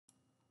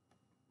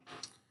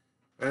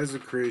As a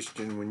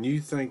Christian, when you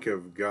think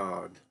of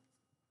God,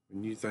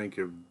 when you think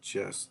of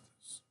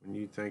justice, when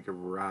you think of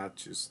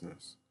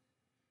righteousness,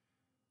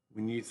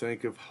 when you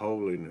think of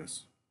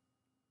holiness,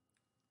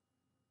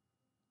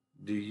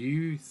 do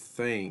you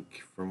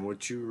think, from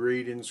what you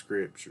read in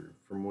Scripture,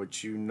 from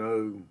what you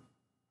know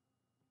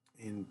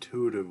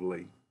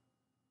intuitively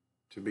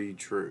to be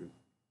true,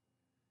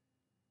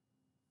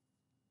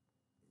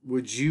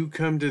 would you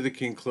come to the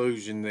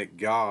conclusion that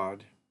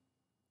God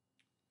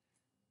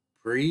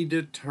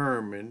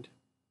predetermined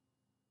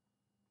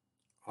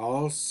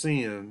all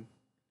sin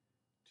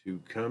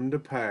to come to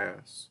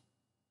pass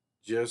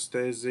just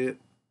as it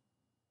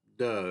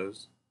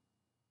does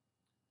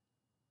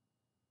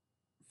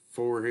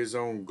for his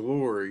own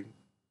glory?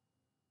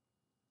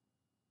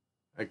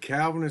 A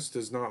Calvinist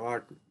does not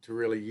like to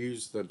really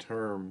use the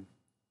term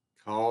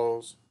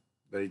cause.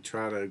 They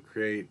try to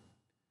create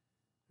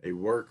a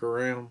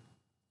workaround,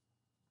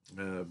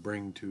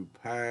 bring to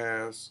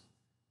pass,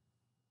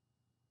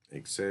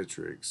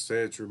 etc.,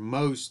 etc.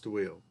 Most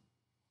will.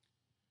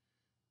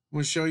 I'm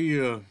going to show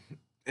you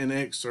an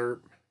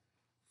excerpt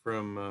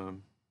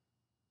from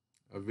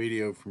a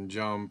video from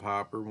John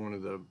Piper, one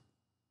of the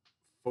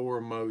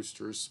foremost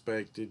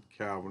respected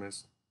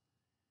Calvinists,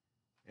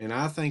 and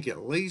I think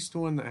at least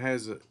one that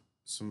has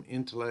some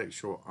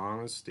intellectual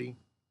honesty.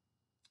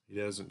 He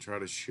doesn't try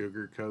to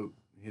sugarcoat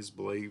his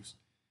beliefs.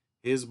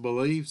 His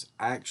beliefs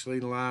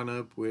actually line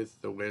up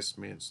with the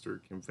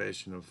Westminster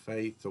Confession of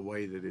Faith, the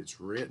way that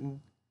it's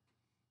written.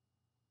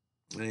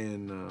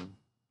 And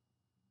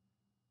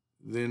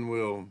then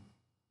we'll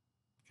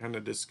kind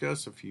of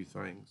discuss a few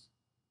things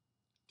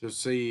to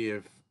see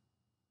if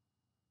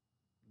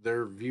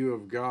their view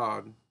of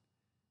God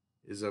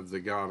is of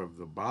the God of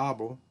the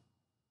Bible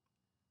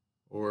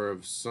or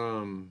of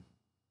something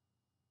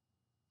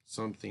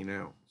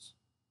else.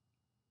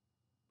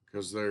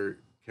 Because their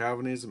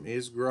Calvinism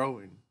is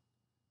growing.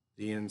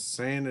 The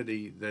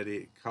insanity that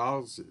it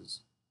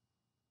causes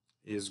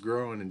is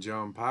growing, and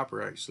John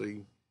Piper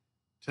actually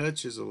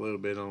touches a little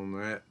bit on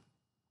that.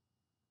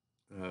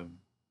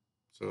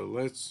 So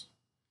let's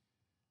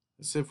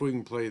see if we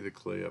can play the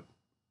clip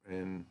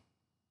and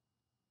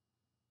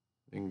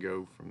then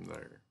go from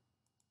there.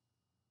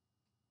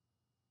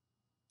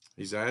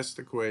 He's asked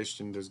the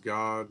question, does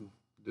God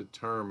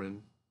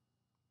determine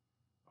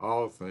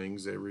all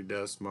things, every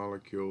dust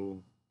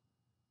molecule,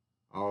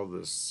 all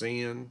the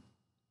sin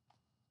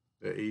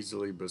that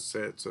easily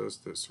besets us,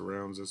 that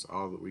surrounds us,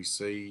 all that we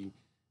see?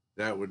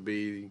 That would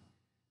be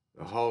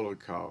the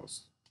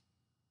Holocaust,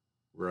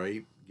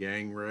 rape,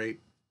 gang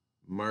rape,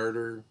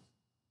 murder,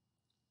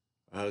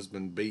 a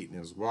husband beating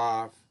his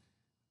wife,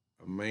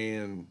 a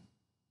man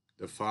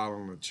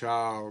defiling a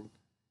child,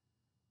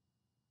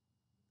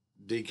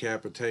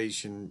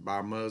 decapitation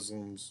by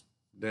Muslims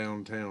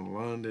downtown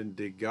London.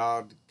 Did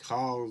God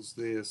cause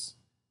this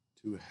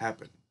to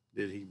happen?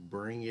 Did he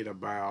bring it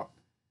about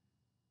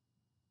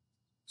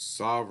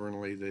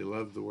sovereignly? They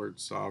love the word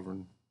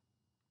sovereign.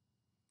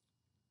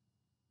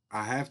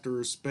 I have to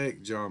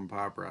respect John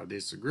Piper. I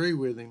disagree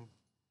with him,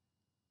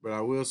 but I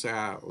will say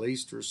I at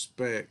least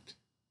respect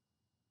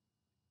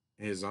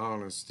his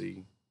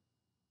honesty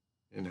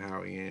in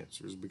how he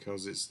answers,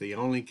 because it's the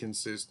only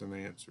consistent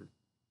answer.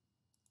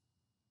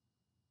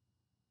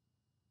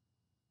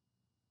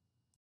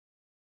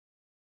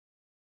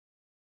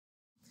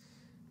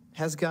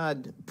 Has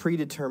God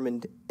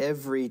predetermined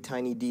every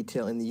tiny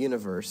detail in the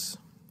universe,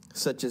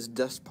 such as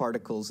dust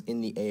particles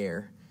in the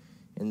air?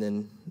 And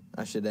then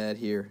I should add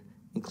here,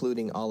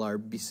 including all our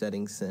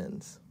besetting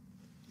sins.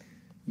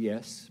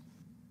 Yes.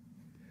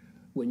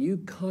 When you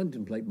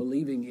contemplate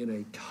believing in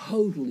a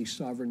totally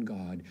sovereign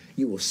God,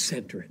 you will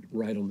center it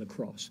right on the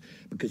cross,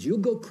 because you'll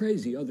go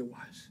crazy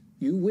otherwise.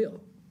 You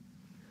will.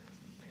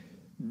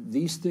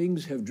 These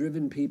things have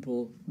driven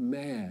people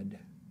mad,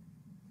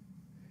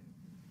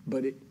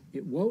 but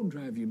it won't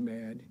drive you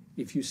mad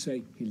if you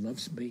say, he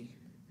loves me,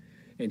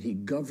 and he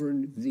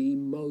governed the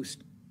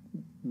most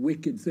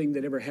wicked thing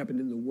that ever happened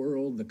in the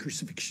world, the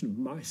crucifixion of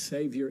my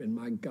Savior and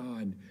my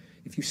God.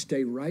 If you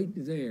stay right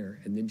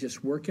there and then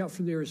just work out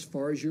from there as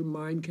far as your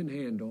mind can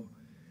handle,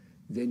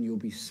 then you'll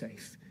be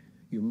safe.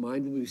 Your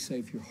mind will be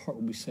safe, your heart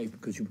will be safe,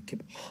 because you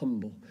keep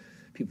humble.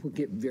 People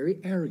get very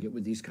arrogant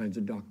with these kinds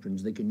of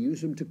doctrines. They can use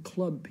them to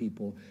club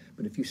people,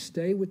 but if you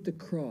stay with the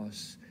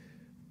cross,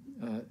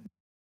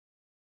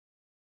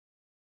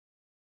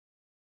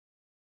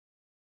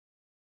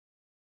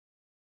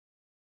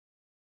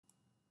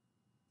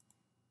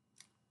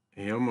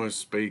 he almost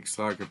speaks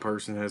like a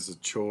person has a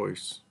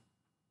choice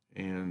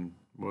in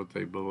what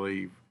they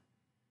believe,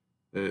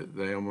 that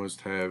they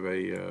almost have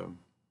a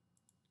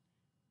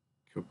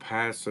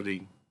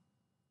capacity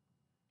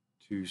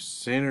to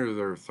center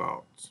their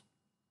thoughts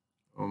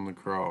on the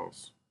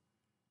cross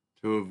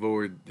to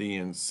avoid the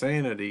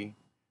insanity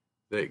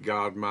that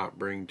God might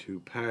bring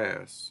to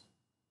pass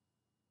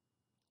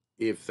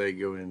if they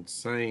go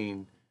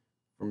insane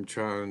from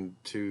trying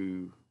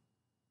to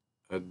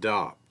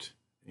adopt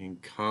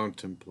and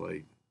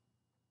contemplate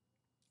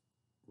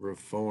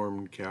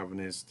Reformed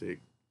Calvinistic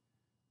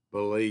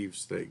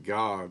beliefs that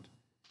God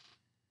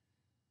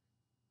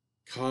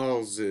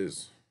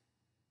causes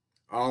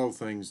all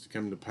things to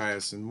come to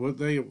pass. And what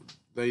they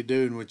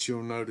do, and what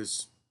you'll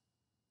notice,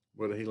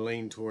 what he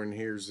leaned toward in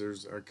here, is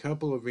there's a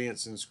couple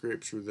events in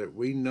Scripture that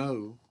we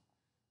know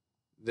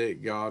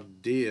that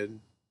God did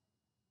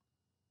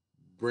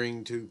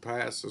bring to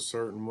pass a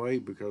certain way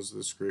because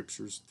the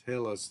Scriptures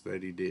tell us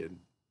that he did.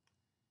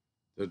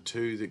 The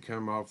two that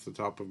come off the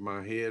top of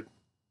my head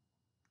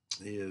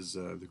is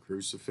the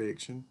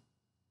crucifixion,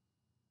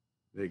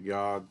 that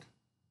God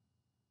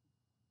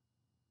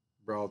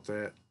brought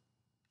that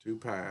to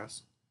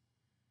pass,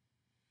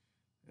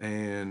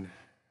 and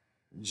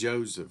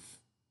Joseph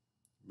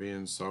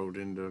being sold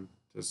into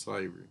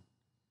slavery.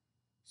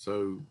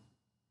 So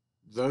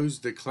those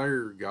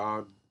declare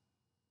God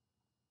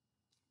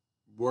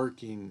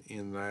working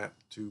in that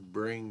to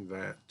bring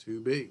that to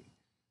be.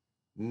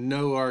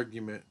 No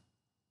argument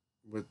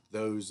with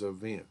those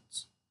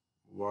events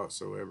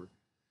whatsoever.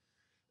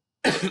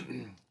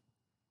 The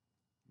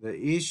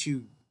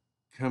issue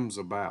comes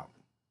about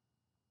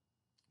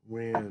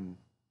when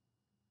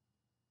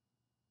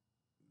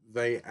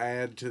they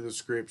add to the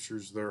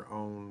Scriptures their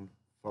own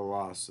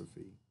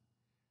philosophy.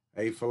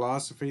 A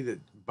philosophy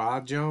that,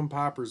 by John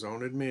Piper's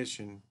own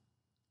admission,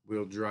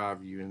 will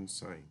drive you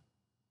insane.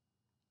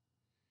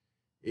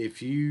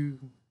 If you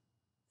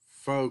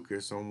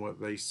focus on what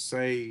they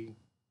say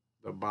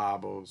the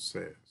Bible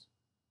says,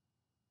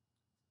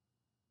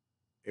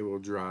 it will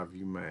drive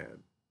you mad.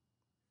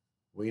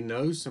 We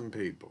know some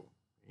people,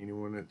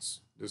 anyone that's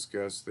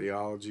discussed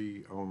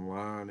theology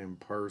online, in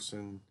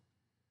person,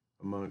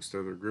 amongst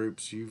other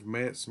groups, you've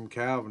met some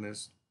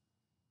Calvinists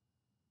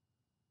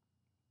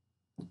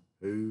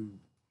who,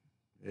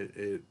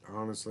 it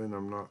honestly, and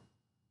I'm not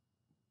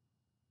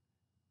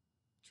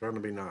trying to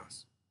be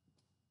nice,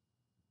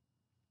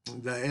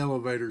 the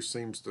elevator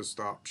seems to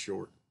stop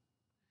short.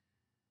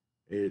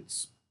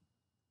 It's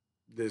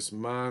this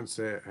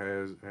mindset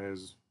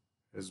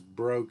has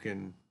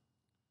broken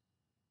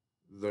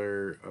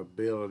their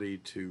ability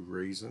to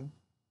reason,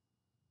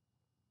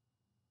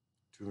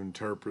 to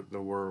interpret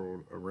the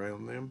world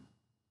around them,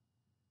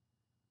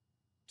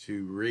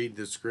 to read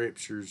the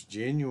Scriptures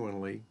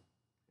genuinely,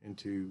 and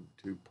to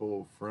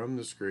pull from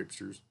the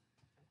Scriptures,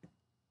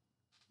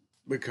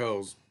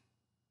 because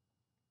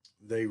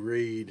they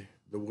read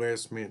the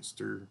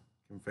Westminster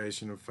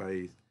Confession of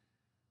Faith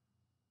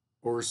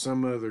or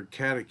some other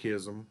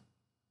catechism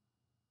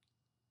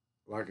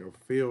like a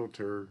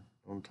filter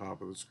on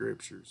top of the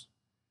Scriptures.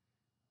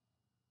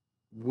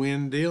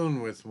 When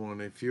dealing with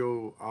one, if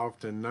you'll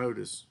often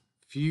notice,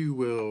 few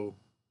will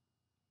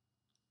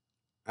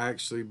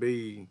actually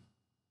be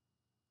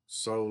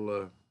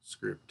sola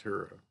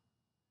scriptura,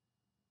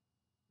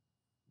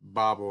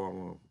 Bible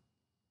alone,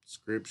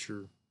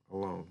 Scripture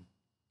alone.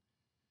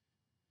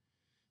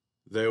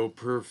 They'll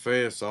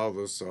profess all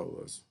the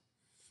solas,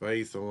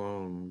 faith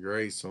alone,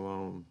 grace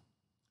alone,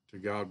 to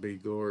God be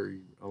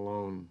glory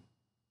alone,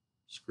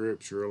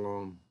 Scripture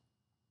alone,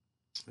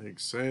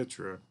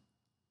 etc.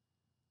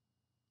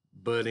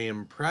 But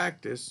in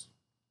practice,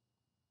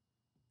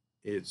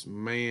 it's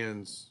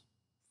man's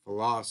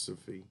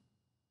philosophy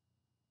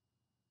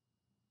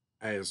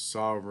as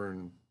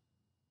sovereign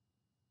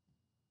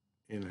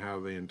in how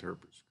they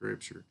interpret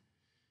Scripture.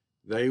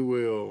 They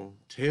will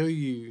tell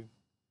you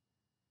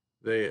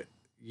that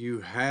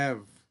you have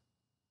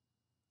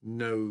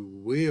no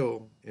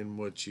will in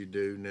what you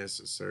do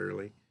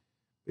necessarily,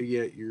 but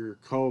yet you're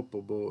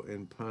culpable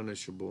and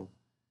punishable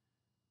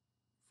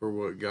for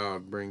what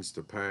God brings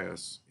to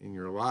pass in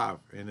your life.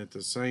 And at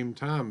the same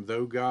time,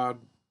 though God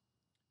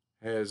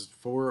has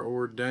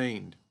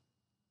foreordained,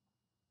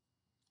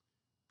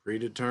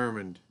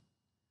 predetermined,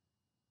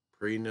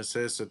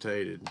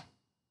 pre-necessitated,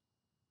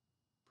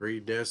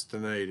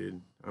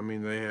 predestinated, I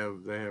mean, they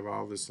have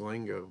all this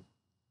lingo,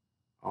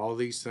 all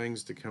these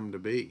things to come to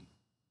be.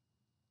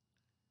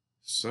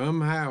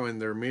 Somehow in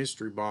their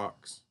mystery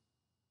box,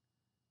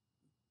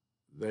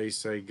 they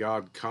say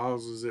God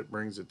causes it,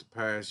 brings it to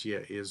pass,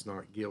 yet is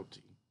not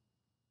guilty.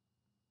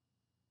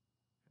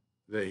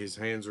 That his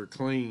hands are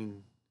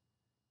clean,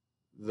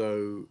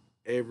 though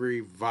every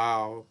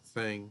vile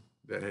thing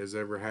that has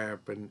ever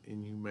happened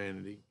in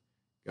humanity,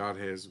 God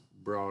has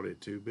brought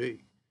it to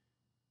be.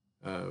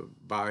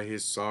 By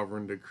his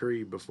sovereign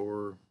decree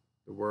before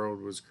the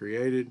world was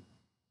created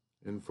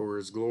and for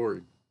his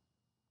glory.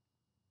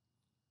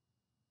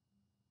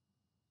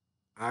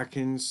 I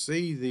can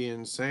see the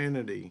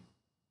insanity,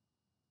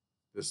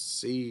 the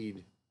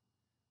seed,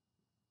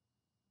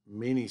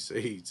 many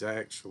seeds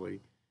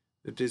actually,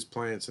 that this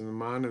plants in the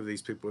mind of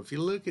these people. If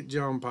you look at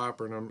John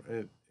Piper,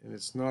 and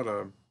it's not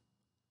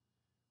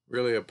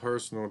really a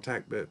personal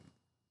attack, but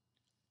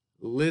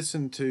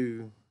listen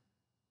to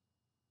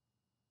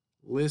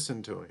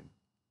him.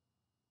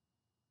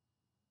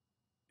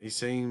 He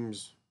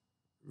seems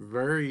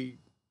very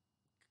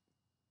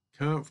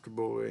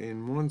comfortable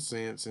in one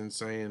sense in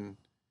saying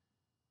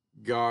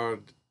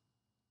God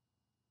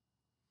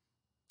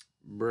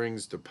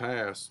brings to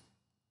pass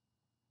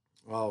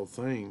all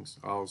things,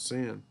 all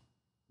sin.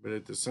 But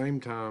at the same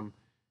time,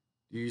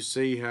 Do you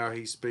see how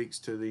he speaks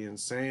to the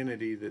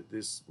insanity that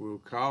this will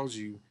cause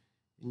you?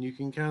 And you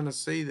can kind of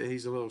see that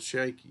he's a little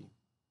shaky.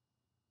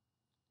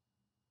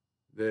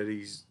 That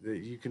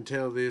you can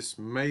tell this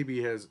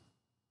maybe has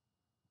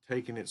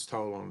taken its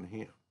toll on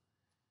him.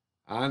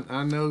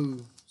 I know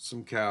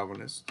some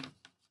Calvinists.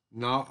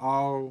 Not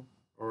all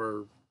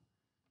are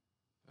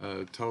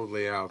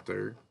totally out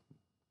there.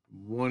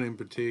 One in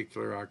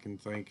particular I can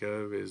think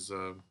of is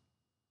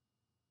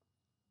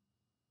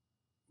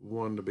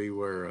one to be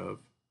aware of.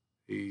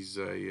 He's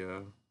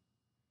a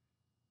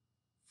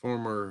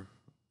former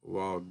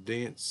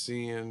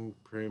Waldensian,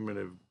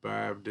 Primitive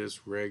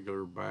Baptist,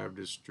 Regular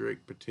Baptist,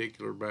 Strict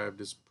Particular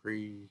Baptist,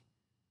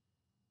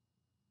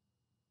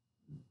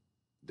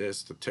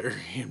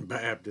 Predestinarian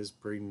Baptist,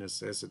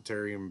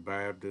 Pre-Necessitarian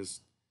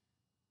Baptist,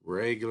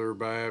 Regular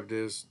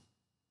Baptist,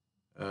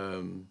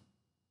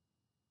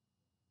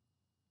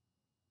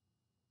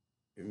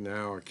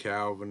 now a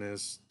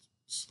Calvinist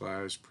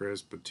 /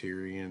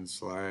 Presbyterian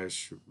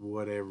 /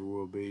 whatever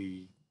will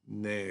be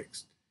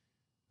next.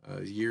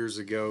 Years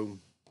ago,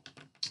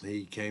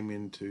 he came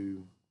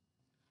into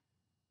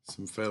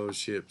some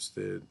fellowships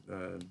that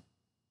I'm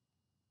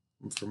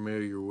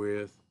familiar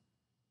with,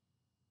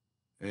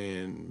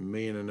 and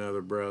me and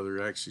another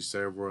brother, actually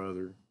several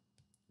other,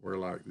 were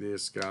like,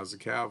 this guy's a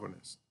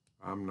Calvinist.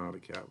 I'm not a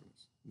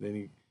Calvinist. Then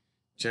he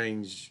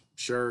changed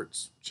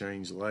shirts,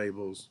 changed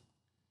labels,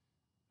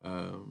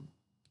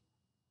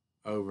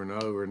 over and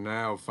over.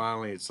 Now,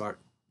 finally, it's like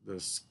the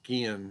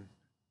skin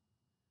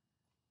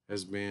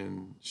has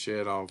been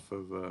shed off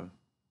of the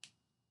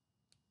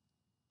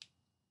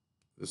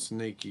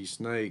sneaky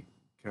snake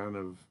kind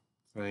of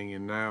thing,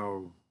 and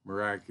now,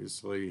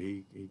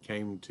 miraculously, he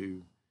came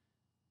to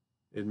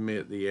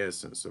admit the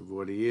essence of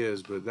what he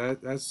is. But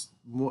that's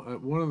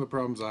one of the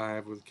problems I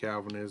have with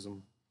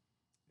Calvinism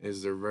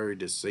is they're very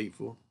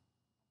deceitful.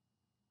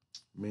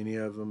 Many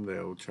of them,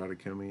 they'll try to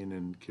come in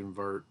and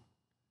convert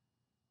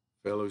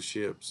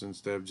fellowships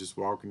instead of just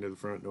walking to the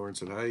front door and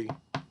said, hey,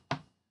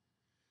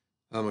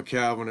 I'm a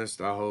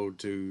Calvinist. I hold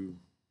to,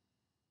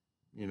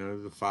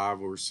 the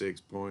 5 or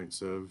 6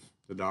 points of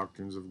the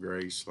doctrines of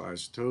grace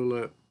 /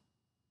 tulip.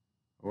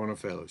 I want a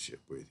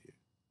fellowship with you.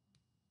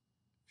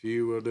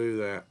 Few will do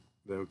that.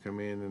 They'll come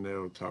in and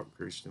they'll talk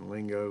Christian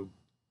lingo,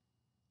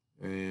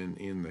 and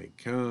in they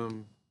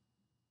come.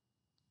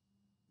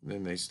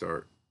 Then they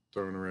start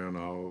throwing around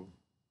all,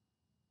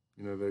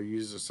 they'll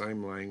use the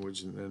same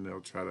language, and then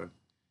they'll try to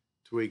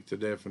tweak the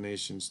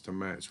definitions to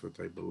match what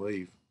they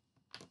believe.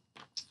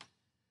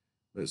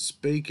 But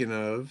speaking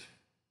of,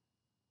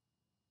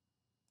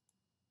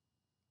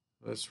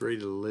 let's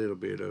read a little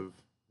bit of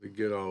the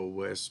good old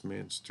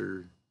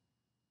Westminster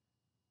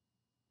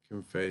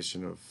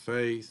Confession of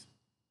Faith.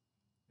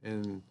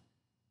 And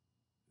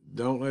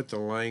don't let the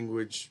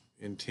language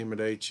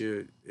intimidate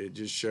you. It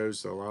just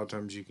shows that a lot of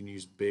times you can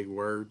use big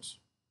words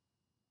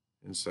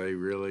and say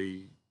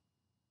really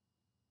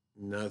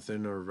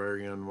nothing or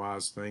very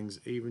unwise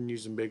things. Even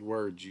using big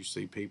words, you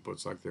see people,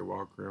 it's like they're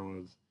walking around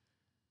with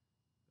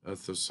a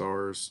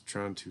thesaurus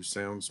trying to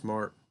sound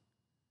smart,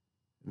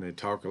 and they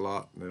talk a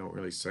lot and they don't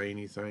really say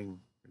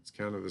anything. It's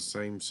kind of the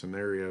same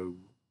scenario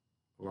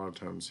a lot of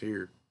times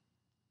here.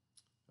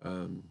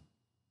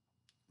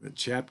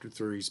 Chapter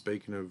 3,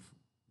 speaking of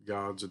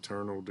God's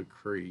eternal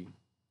decree,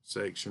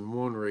 section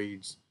 1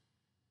 reads,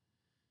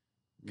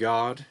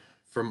 God,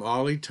 from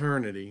all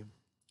eternity,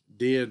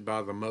 did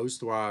by the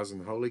most wise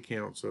and holy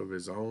counsel of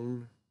his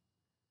own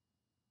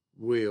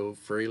will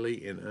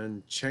freely and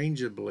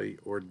unchangeably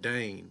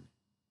ordain.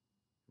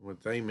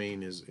 What they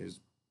mean is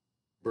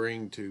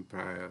bring to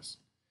pass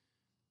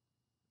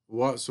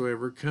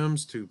whatsoever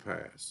comes to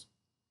pass.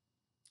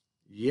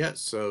 Yet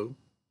so,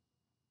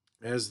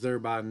 as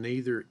thereby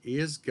neither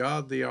is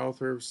God the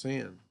author of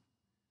sin,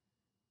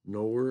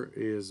 nor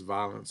is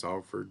violence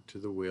offered to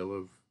the will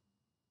of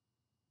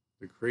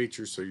the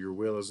creature, so your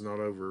will is not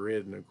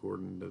overridden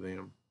according to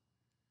them,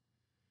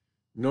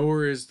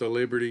 nor is the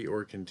liberty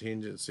or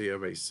contingency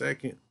of a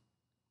second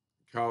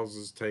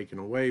causes taken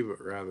away, but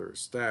rather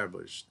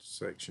established.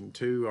 Section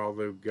 2,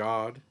 although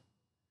God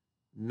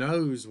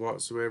knows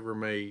whatsoever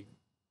may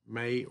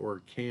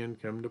or can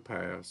come to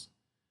pass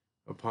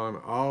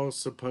upon all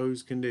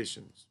supposed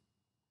conditions.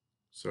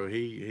 So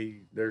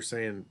they're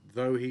saying,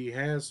 though he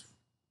has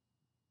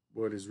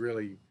what is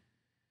really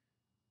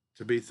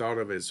to be thought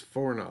of as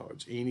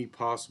foreknowledge, any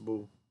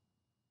possible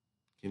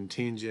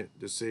contingent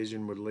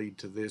decision would lead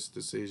to this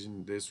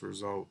decision, this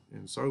result,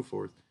 and so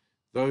forth.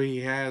 Though he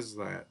has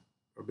that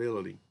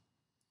ability,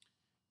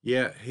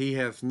 yet he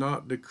hath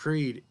not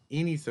decreed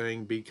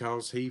anything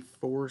because he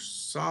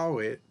foresaw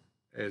it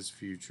as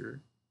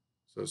future.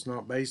 So it's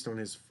not based on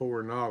his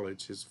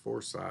foreknowledge, his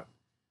foresight,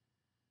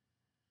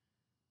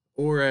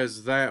 or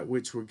as that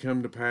which would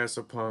come to pass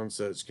upon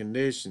such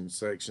conditions.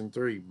 Section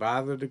 3,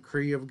 by the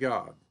decree of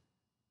God,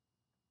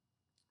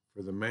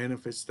 for the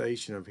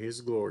manifestation of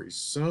his glory,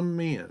 some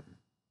men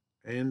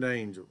and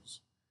angels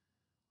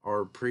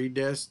are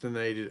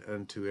predestinated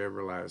unto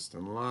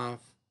everlasting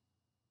life,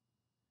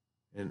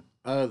 and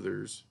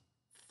others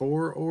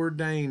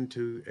foreordained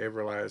to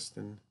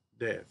everlasting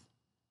death,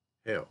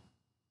 hell.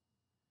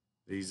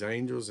 These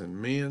angels and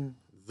men,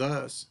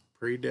 thus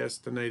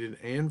predestinated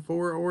and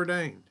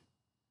foreordained,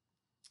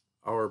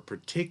 are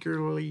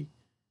particularly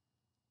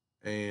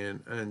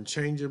and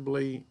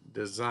unchangeably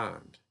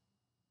designed,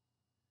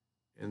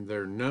 and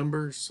their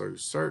number so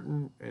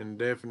certain and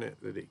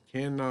definite that it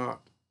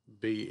cannot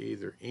be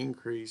either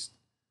increased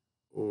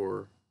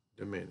or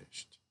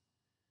diminished.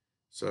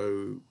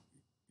 So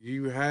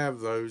you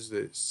have those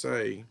that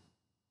say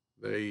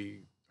they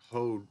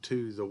hold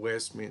to the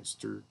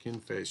Westminster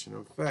Confession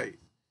of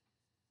Faith.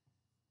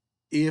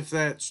 If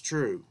that's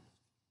true,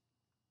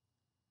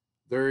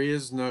 there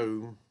is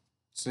no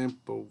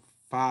simple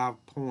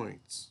 5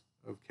 points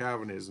of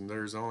Calvinism.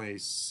 There's only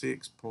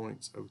 6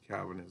 points of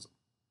Calvinism.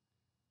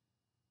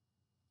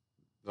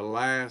 The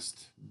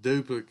last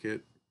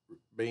duplicate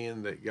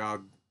being that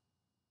God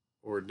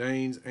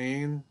ordains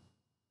and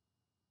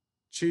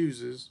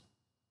chooses,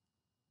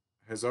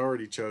 has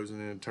already chosen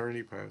in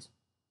eternity past,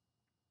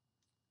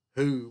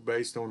 who,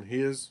 based on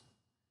his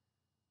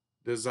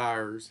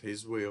desires,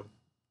 his will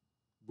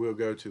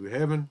go to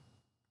heaven,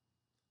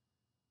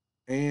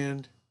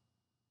 and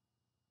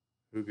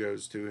who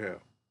goes to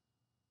hell.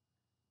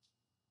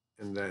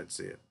 And that's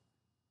it.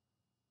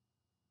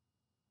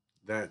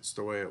 That's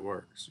the way it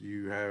works.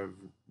 You have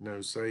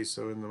no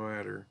say-so in the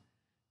matter.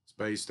 It's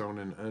based on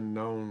an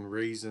unknown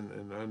reason,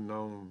 an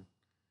unknown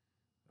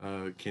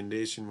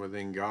condition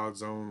within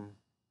God's own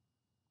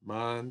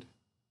mind.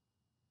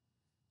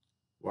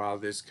 While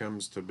this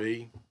comes to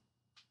be,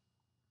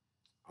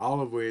 all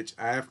of which,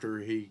 after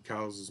he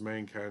causes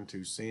mankind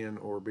to sin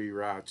or be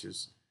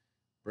righteous,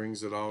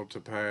 brings it all to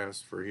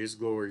pass for his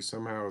glory,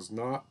 somehow is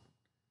not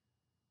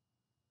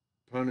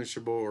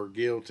punishable or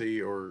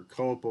guilty or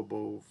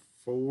culpable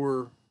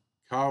for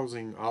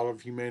causing all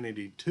of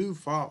humanity to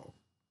fall,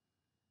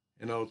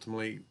 and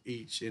ultimately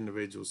each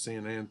individual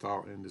sin and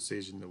thought and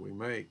decision that we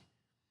make,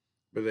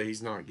 but that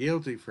he's not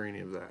guilty for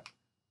any of that.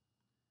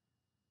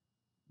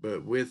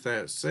 But with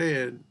that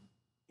said,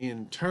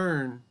 in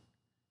turn,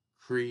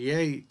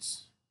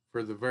 creates,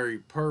 for the very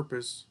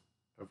purpose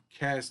of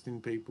casting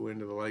people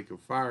into the lake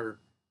of fire,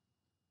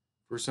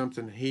 for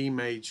something he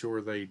made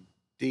sure they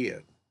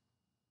did.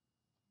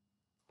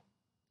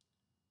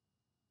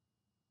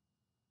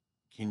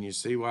 Can you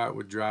see why it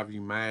would drive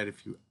you mad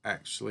if you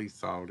actually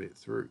thought it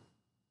through?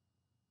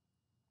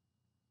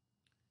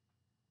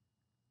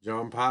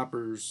 John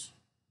Piper's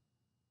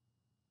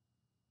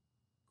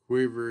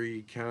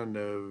quivery kind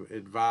of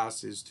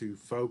advice is to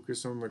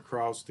focus on the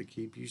cross to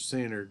keep you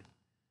centered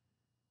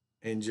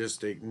and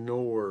just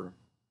ignore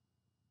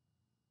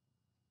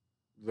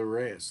the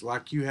rest.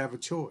 Like you have a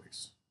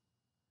choice.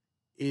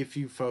 If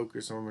you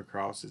focus on the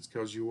cross, it's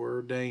because you were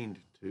ordained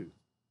to,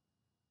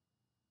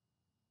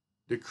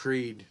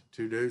 decreed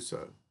to do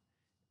so.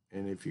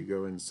 And if you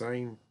go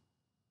insane,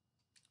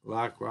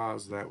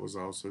 likewise, that was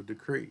also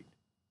decreed,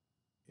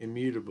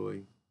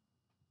 immutably.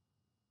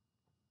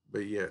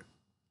 But yet,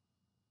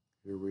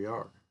 here we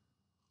are.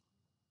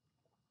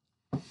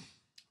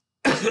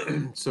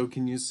 So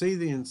can you see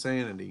the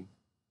insanity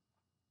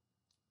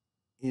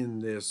in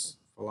this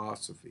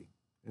philosophy?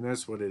 And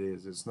that's what it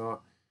is. It's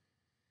not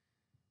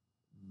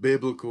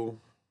biblical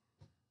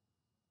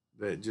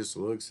that just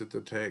looks at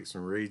the text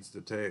and reads the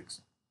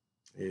text.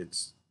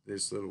 It's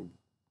this little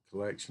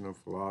collection of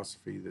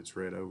philosophy that's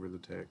read over the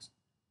text.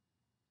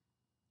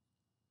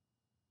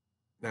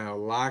 Now,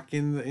 like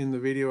in the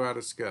video I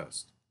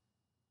discussed,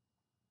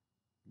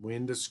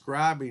 when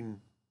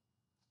describing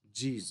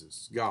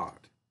Jesus,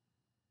 God,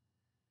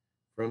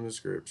 from the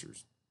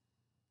scriptures,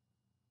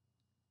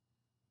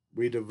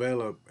 we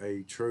develop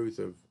a truth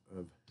of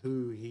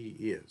who he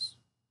is.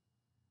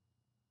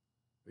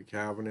 The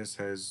Calvinist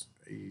has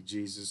a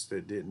Jesus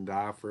that didn't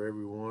die for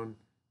everyone.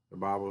 The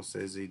Bible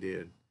says he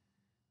did.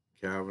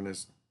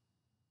 Calvinist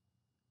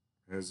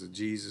has a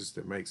Jesus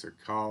that makes a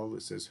call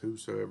that says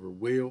whosoever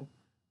will,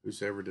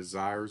 whosoever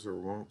desires or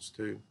wants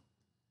to,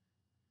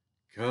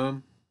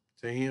 come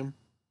to him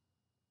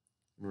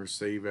and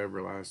receive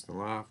everlasting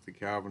life. The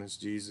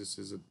Calvinist Jesus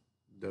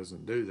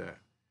doesn't do that.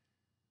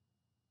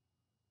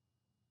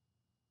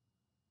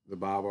 The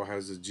Bible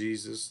has a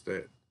Jesus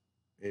that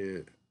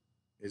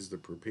is the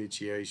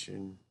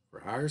propitiation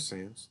for our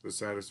sins, the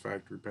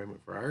satisfactory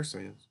payment for our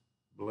sins,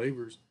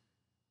 believers,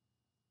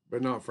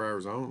 but not for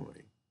ours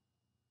only.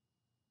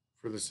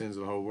 For the sins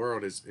of the whole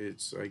world,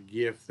 it's a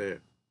gift that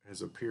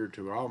has appeared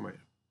to all men.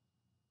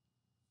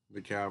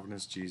 The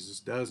Calvinist Jesus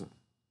doesn't.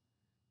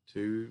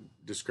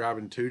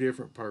 Describing two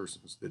different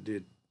persons that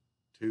did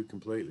two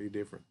completely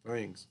different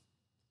things.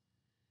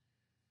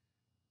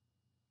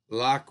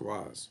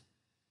 Likewise,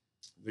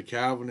 the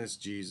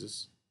Calvinist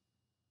Jesus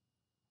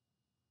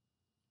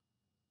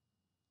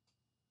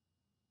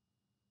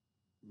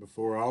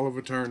before all of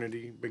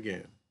eternity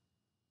began,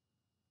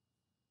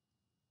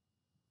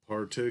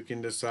 partook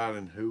in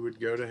deciding who would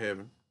go to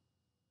heaven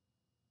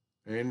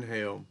and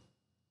hell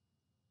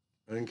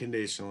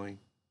unconditionally,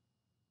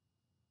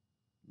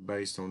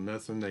 based on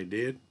nothing they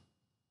did,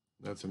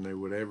 nothing they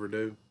would ever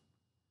do,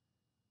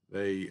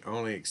 They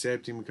only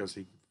accept him because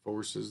he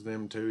forces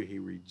them to. He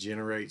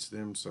regenerates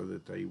them so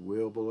that they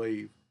will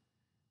believe.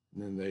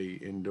 And then they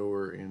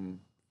endure in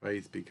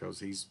faith because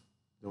he's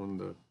doing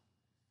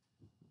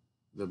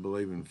the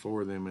believing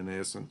for them, in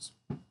essence.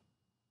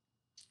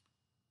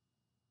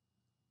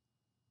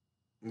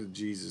 The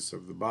Jesus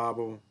of the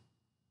Bible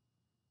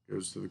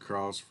goes to the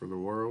cross for the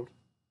world,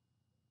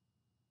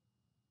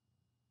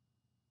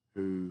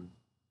 who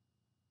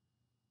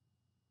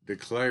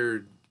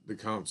declared the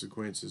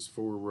consequences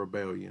for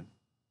rebellion,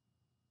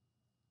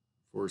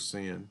 for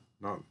sin.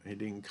 He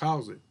didn't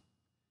cause it,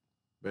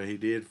 but he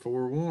did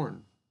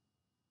forewarn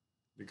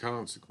the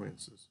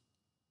consequences.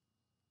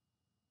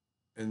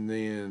 And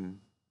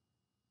then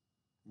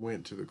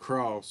went to the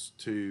cross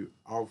to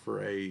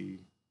offer a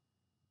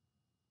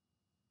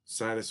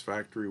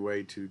satisfactory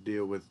way to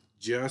deal with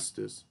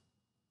justice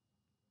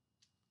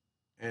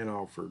and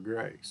offer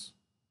grace.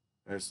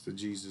 That's the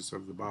Jesus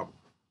of the Bible.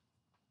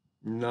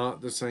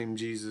 Not the same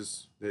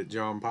Jesus that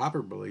John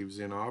Piper believes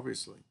in,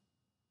 obviously.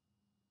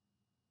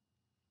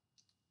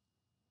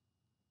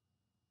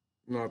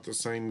 Not the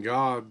same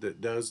God that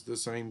does the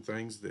same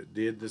things, that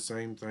did the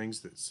same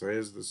things, that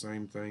says the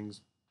same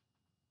things.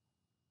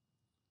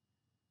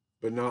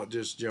 But not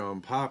just John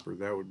Piper.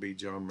 That would be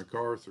John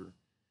MacArthur.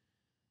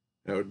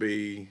 That would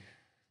be,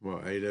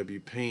 A.W.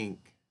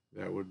 Pink.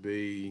 That would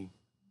be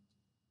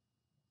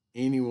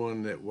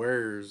anyone that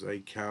wears a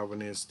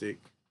Calvinistic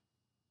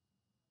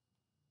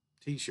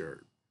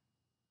t-shirt.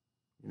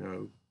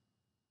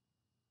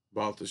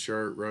 Bought the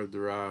shirt, rode the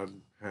ride,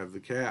 have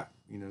the cap.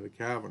 The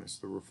Calvinists,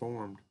 the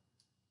Reformed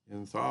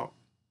in thought.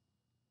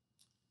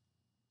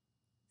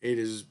 It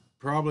is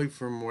probably,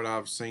 from what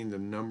I've seen, the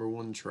number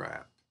one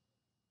trap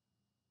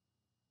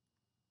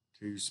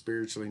to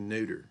spiritually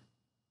neuter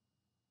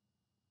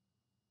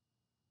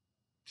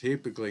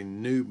typically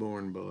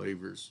newborn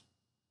believers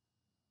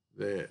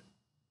that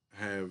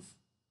have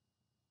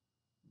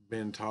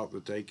been taught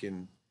that they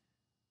can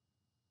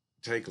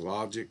take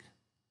logic,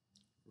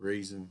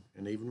 reason,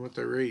 and even what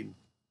they read,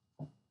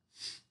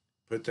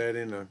 put that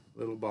in a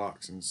little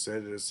box and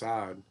set it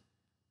aside,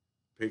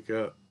 pick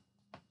up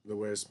the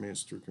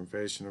Westminster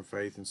Confession of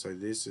Faith and say,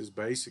 this is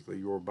basically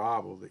your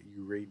Bible that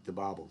you read the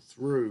Bible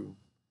through,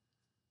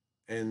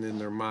 and then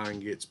their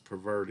mind gets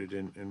perverted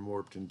and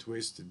warped and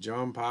twisted.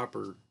 John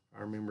Piper,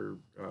 I remember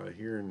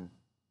hearing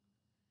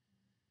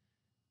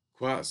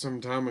quite some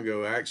time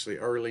ago, actually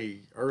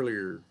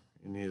earlier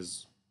in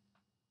his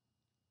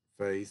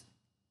faith,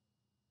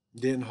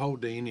 didn't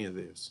hold to any of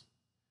this,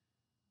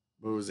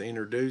 but was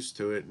introduced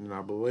to it, and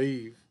I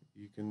believe,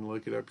 you can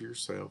look it up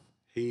yourself,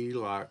 he,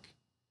 like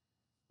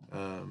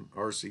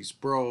R.C.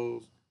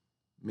 Sproul,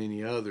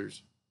 many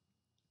others,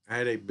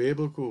 had a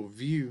biblical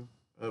view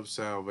of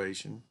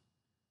salvation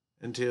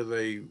until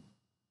they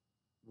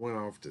went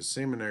off to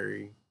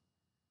seminary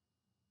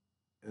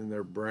and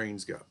their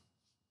brains got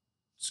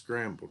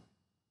scrambled,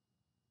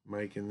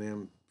 making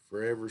them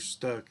forever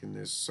stuck in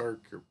this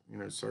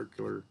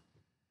circular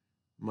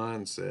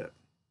mindset.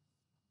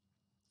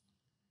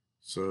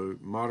 So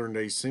modern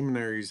day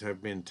seminaries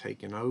have been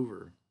taken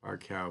over by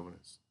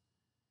Calvinists.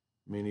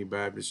 Many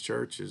Baptist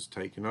churches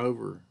taken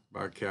over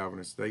by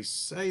Calvinists. They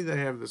say they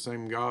have the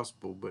same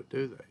gospel, but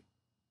do they?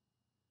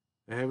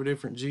 They have a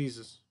different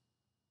Jesus.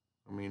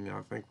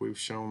 I think we've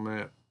shown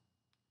that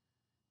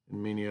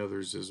in many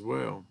others as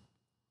well.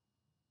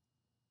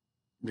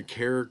 The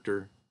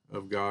character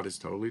of God is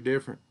totally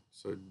different.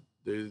 So,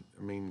 the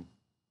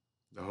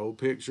whole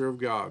picture of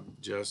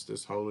God,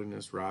 justice,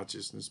 holiness,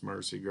 righteousness,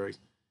 mercy, grace,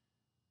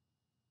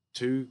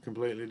 two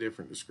completely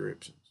different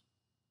descriptions.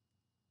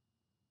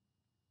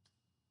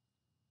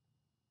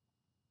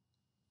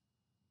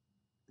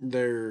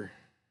 They're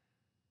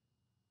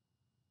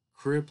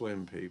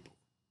crippling people.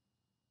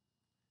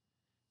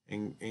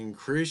 And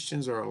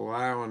Christians are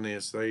allowing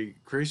this.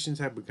 Christians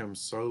have become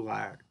so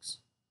lax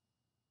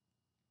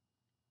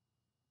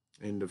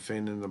in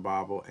defending the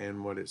Bible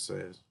and what it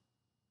says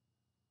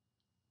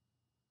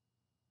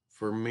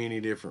for many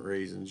different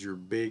reasons. Your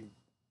big,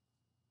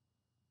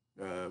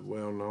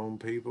 well-known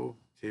people,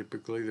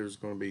 typically there's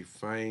going to be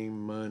fame,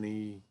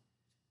 money,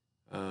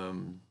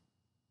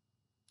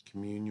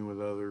 communion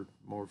with other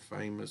more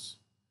famous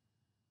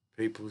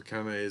people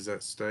kind of is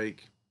at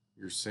stake.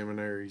 Your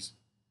seminaries.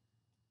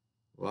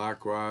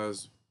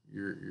 Likewise,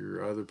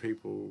 your other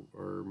people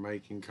are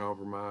making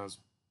compromise.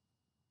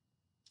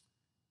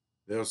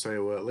 They'll say,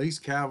 well, at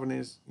least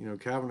Calvinists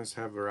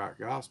have the right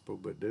gospel,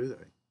 but do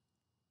they?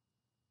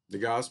 The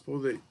gospel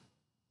that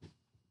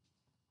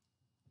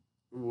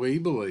we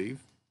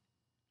believe,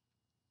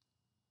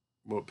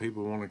 what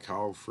people want to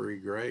call free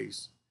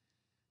grace,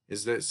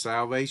 is that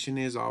salvation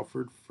is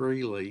offered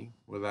freely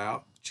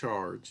without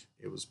charge.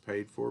 It was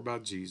paid for by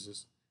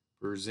Jesus,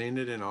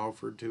 presented and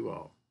offered to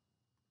all.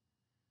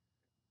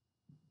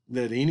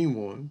 That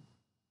anyone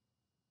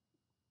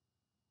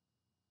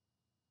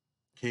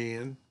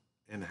can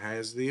and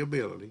has the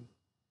ability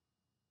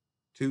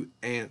to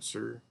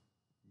answer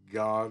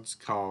God's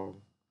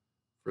call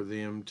for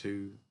them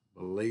to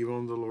believe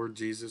on the Lord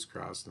Jesus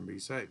Christ and be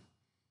saved.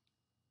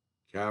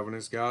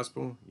 Calvinist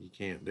gospel, you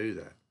can't do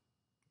that.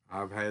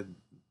 I've had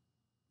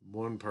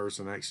one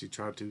person actually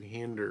try to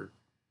hinder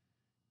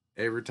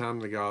every time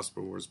the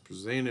gospel was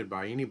presented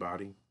by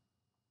anybody.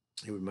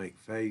 He would make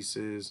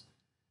faces,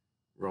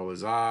 roll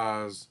his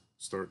eyes,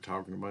 start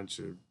talking a bunch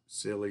of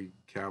silly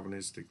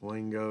Calvinistic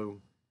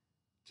lingo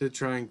to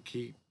try and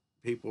keep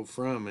people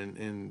from.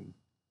 And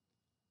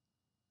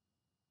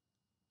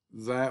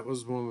that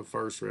was one of the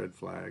first red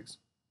flags.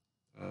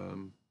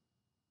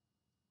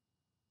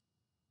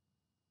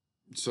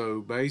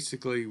 So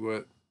basically,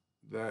 what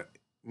that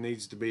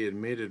needs to be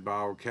admitted by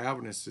all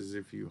Calvinists is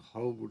if you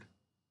hold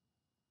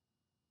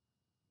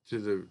to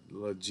the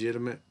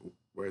legitimate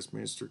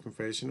Westminster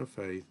Confession of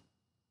Faith,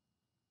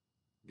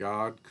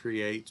 God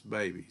creates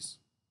babies.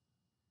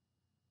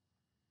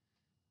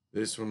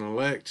 This one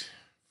elect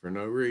for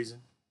no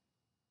reason.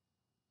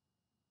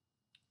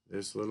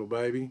 This little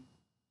baby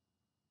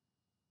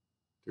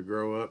to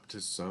grow up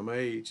to some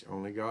age,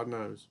 only God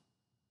knows,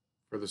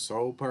 for the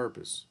sole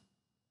purpose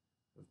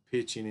of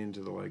pitching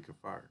into the lake of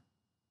fire.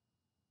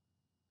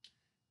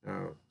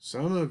 Now,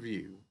 some of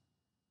you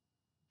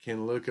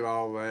can look at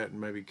all that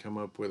and maybe come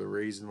up with a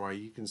reason why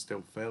you can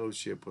still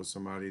fellowship with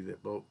somebody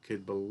that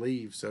could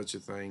believe such a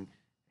thing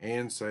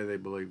and say they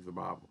believe the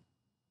Bible.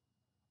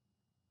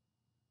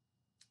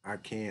 I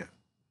can't.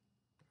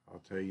 I'll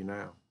tell you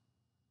now.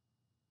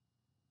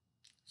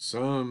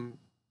 Some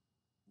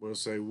will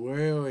say,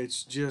 well,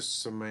 it's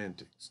just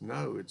semantics.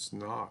 No, it's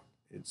not.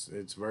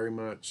 It's very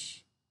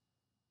much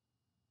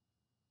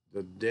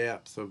the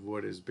depth of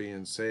what is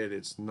being said.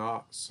 It's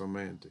not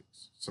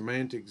semantics.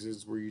 Semantics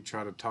is where you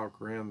try to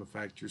talk around the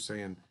fact you're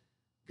saying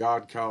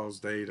God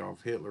caused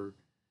Adolf Hitler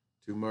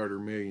to murder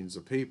millions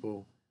of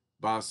people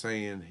by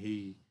saying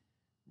he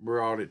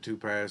brought it to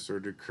pass or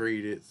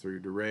decreed it through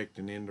direct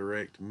and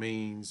indirect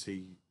means.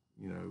 He,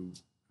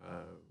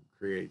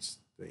 creates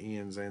the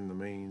ends and the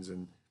means,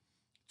 and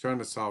trying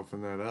to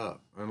soften that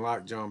up.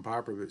 Unlike John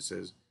Piper that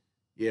says,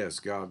 yes,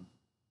 God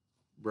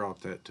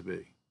brought that to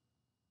be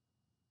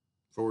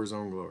for his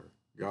own glory.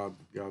 God,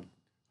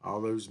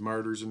 all those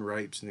murders and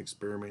rapes and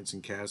experiments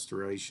and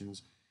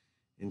castrations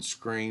and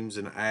screams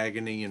and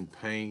agony and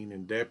pain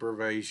and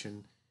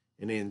deprivation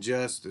and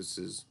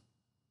injustices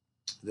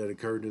that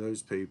occurred to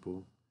those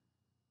people,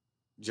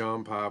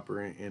 John Piper,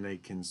 and a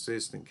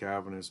consistent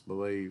Calvinist,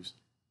 believes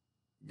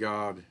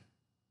God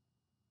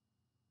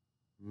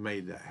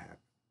made that happen,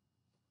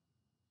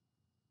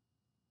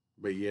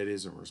 but yet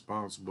isn't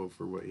responsible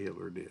for what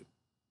Hitler did,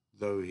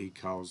 though he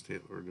caused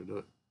Hitler to do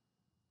it.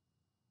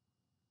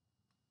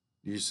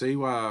 You see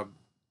why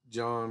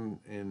John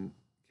and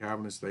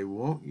Calvinists, they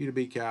want you to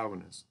be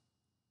Calvinist,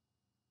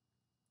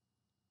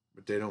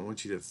 but they don't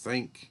want you to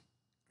think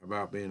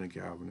about being a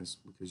Calvinist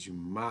because you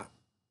might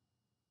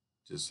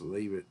just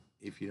leave it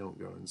if you don't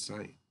go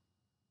insane.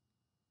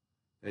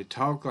 They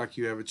talk like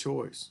you have a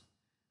choice,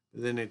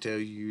 but then they tell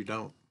you you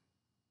don't.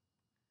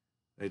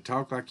 They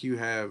talk like you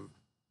have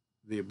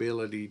the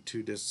ability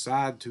to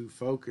decide to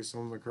focus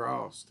on the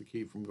cross to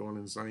keep from going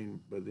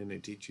insane, but then they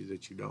teach you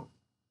that you don't.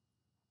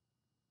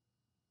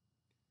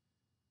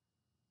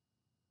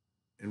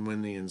 And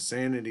when the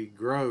insanity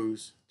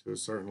grows to a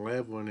certain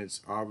level, and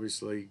it's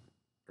obviously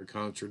a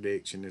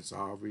contradiction, it's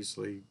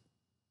obviously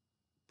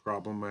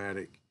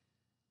problematic,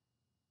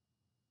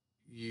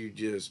 you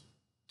just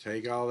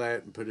take all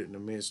that and put it in a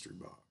mystery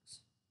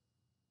box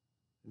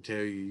and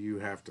tell you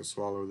have to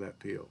swallow that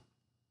pill,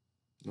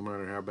 no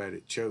matter how bad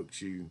it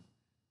chokes you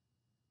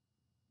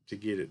to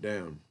get it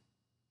down.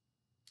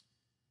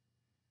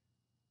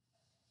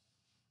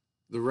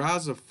 The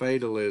rise of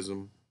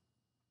fatalism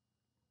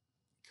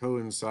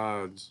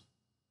coincides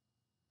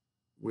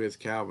with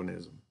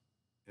Calvinism,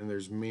 and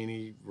there's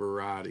many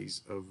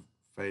varieties of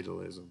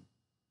fatalism.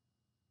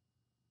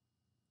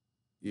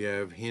 You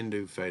have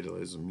Hindu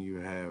fatalism,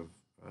 you have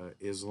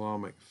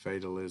Islamic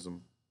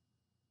fatalism,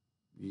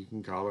 you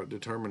can call it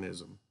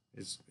determinism.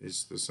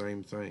 It's the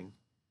same thing.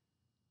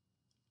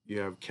 You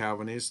have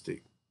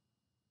Calvinistic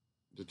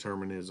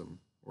determinism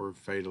or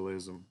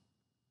fatalism.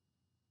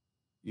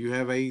 You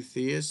have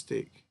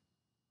atheistic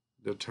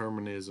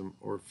determinism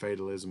or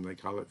fatalism. They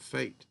call it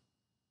fate.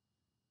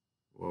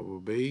 What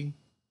will be,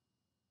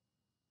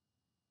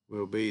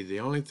 will be. The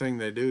only thing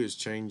they do is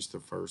change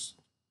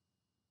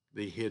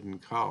the hidden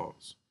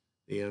cause,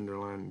 the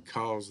underlying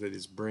cause that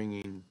is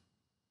bringing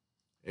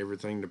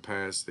everything to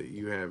pass that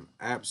you have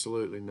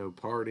absolutely no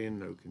part in,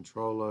 no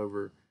control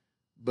over,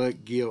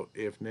 but guilt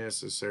if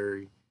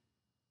necessary,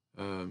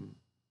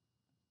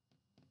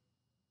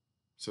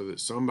 so that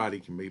somebody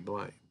can be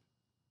blamed.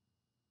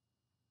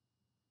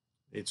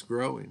 It's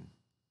growing.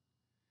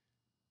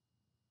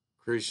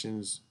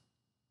 Christians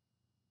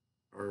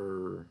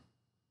are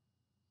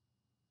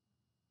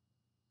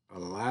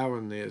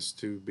allowing this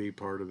to be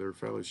part of their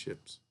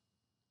fellowships.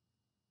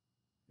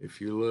 If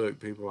you look,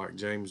 people like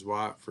James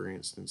White, for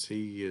instance,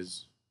 he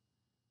is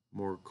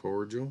more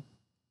cordial,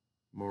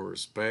 more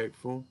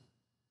respectful,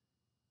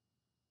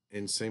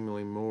 and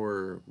seemingly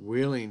more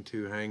willing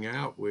to hang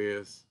out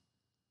with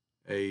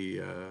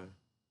a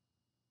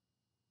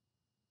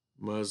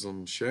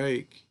Muslim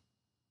sheikh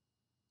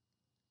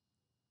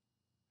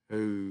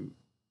who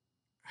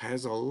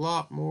has a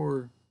lot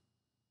more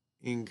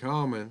in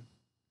common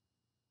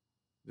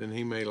than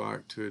he may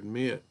like to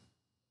admit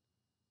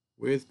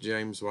with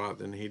James White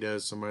than he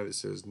does somebody that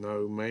says,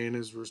 no, man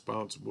is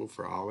responsible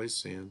for all his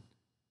sin.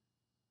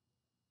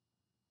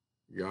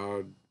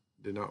 God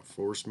did not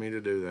force me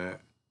to do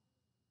that.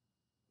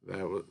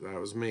 That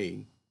was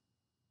me.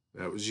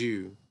 That was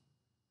you.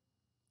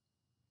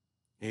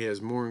 He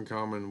has more in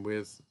common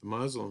with the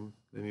Muslim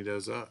than he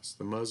does us.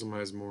 The Muslim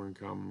has more in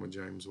common with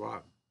James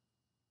White.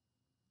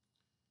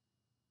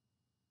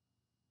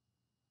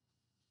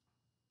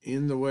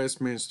 In the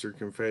Westminster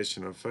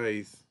Confession of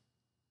Faith,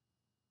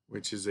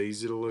 which is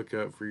easy to look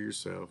up for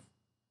yourself,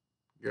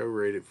 go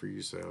read it for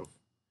yourself.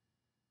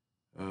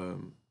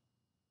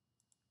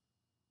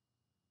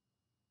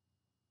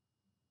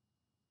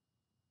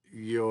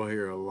 You'll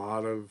hear a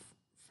lot of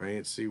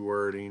fancy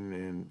wording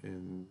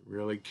and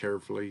really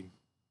carefully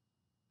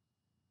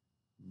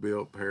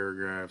built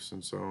paragraphs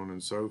and so on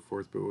and so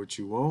forth. But what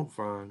you won't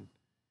find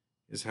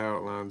is how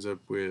it lines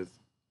up with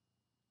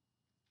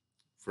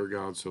for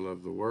God so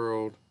loved the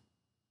world.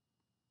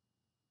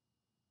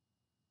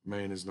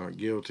 Man is not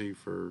guilty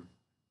for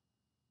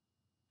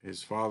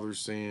his father's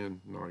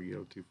sin, not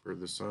guilty for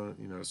the son.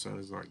 The son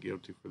is not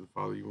guilty for the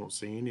father. You won't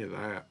see any of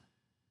that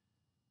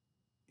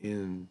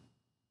in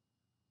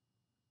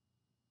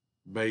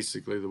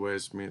basically the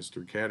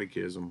Westminster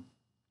Catechism.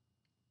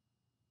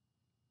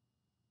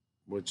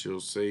 What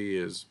you'll see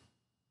is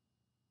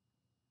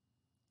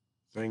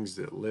things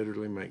that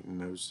literally make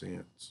no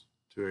sense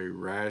to a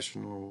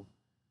rational,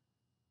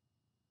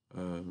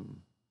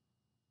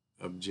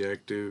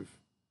 objective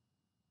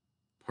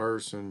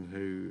person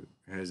who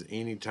has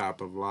any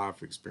type of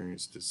life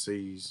experience that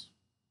sees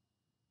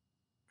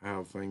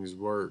how things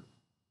work.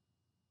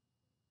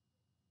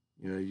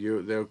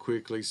 They'll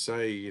quickly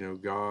say,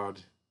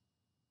 God,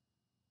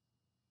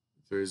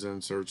 through his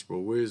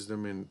unsearchable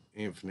wisdom and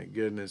infinite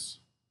goodness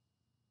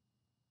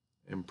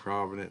and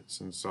providence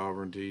and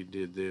sovereignty,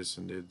 did this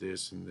and did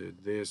this and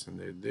did this and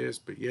did this,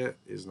 but yet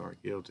is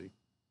not guilty.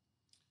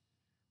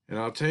 And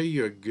I'll tell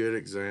you a good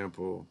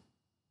example.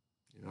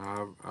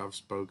 I've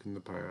spoken in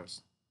the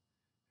past.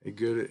 A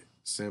good,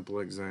 simple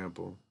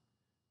example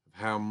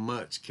of how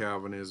much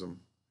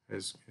Calvinism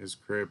has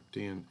crept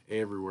in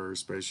everywhere,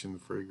 especially in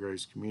the free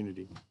grace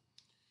community,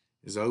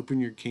 is open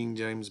your King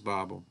James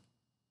Bible.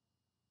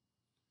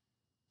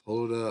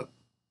 Pull it up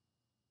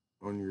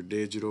on your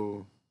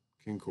digital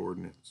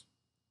concordance.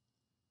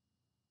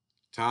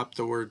 Type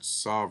the word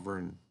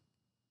sovereign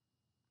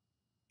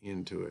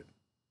into it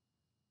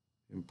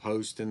and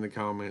post in the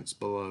comments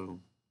below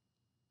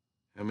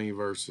how many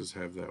verses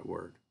have that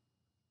word.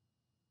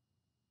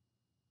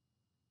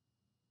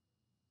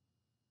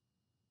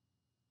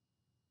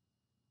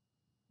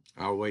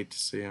 I'll wait to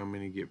see how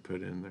many get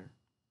put in there.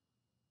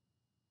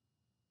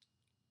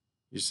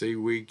 You see,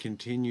 we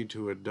continue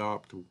to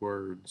adopt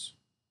words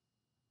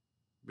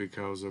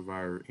because of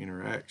our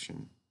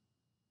interaction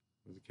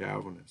with the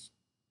Calvinists.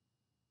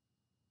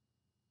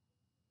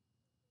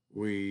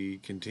 We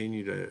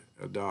continue to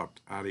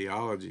adopt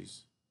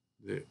ideologies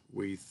that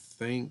we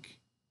think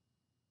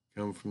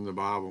come from the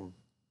Bible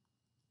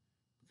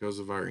because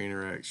of our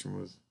interaction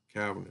with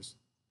Calvinists.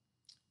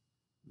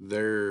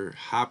 Their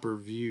hyper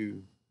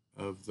view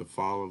of the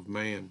fall of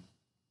man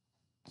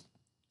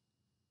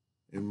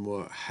and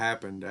what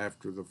happened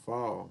after the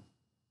fall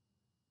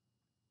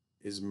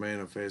is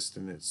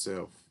manifesting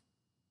itself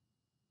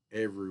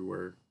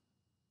everywhere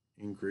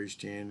in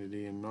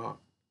Christianity and not.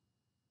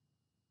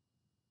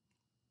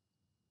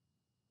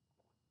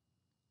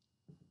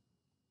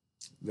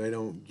 They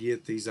don't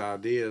get these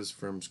ideas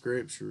from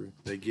Scripture.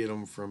 They get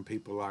them from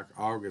people like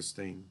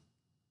Augustine,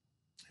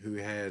 who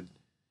had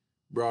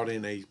brought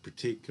in a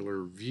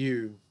particular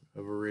view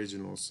of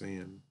original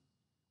sin,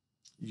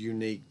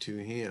 unique to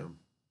him.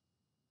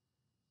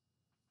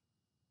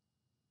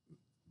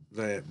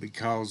 That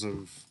because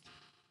of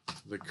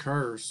the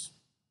curse,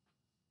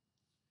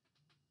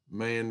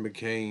 man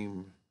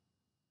became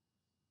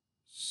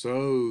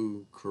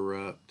so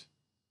corrupt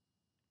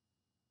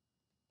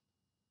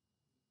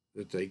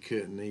that they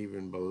couldn't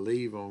even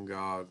believe on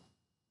God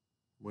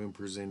when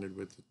presented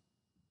with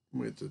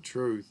the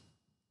truth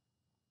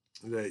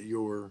that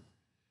your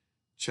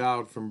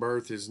child from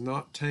birth is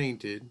not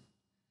tainted,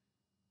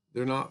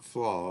 they're not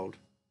flawed,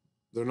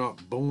 they're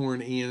not born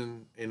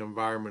in an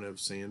environment of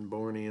sin,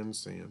 born in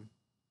sin,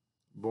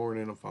 born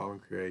in a fallen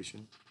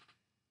creation.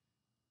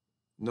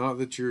 Not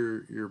that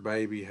your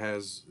baby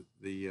has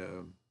the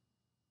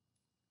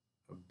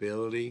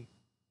ability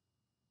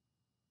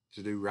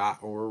to do right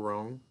or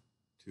wrong,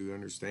 to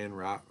understand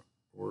right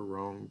or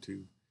wrong,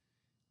 to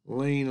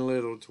lean a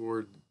little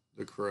toward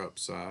the corrupt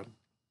side,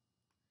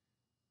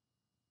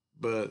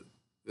 but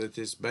that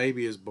this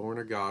baby is born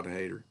a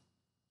God-hater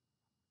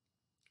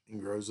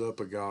and grows up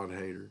a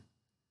God-hater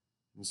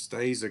and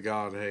stays a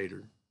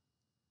God-hater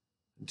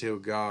until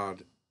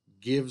God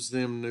gives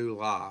them new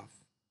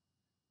life,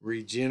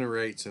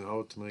 regenerates, and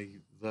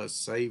ultimately thus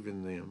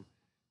saving them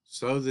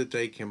so that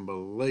they can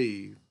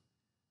believe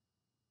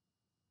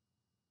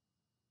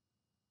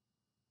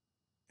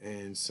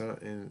and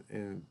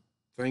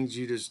things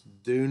you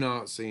just do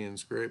not see in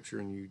Scripture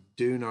and you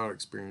do not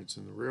experience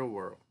in the real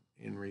world,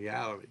 in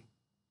reality.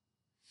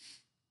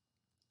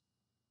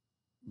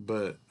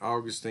 But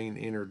Augustine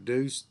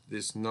introduced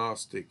this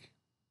Gnostic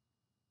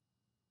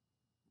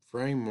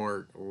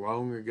framework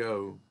long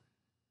ago,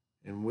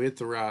 and with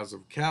the rise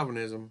of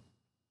Calvinism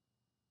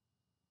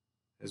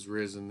has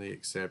risen the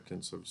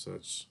acceptance of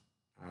such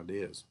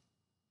ideas.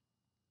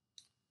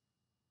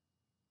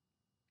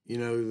 You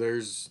know,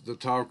 there's the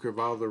talk of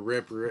all the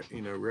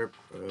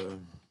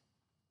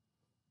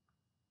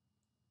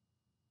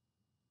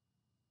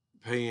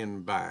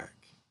paying back,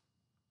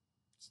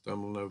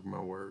 stumbling over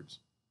my words,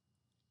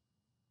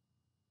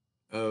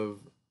 of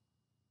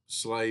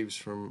slaves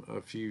from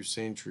a few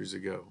centuries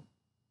ago.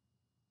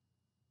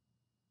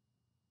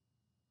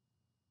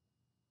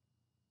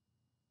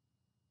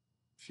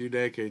 A few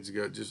decades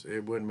ago,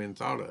 it wouldn't have been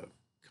thought of.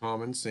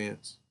 Common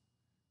sense,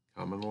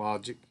 common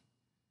logic,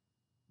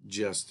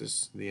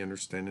 justice, the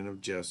understanding of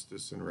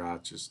justice and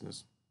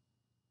righteousness,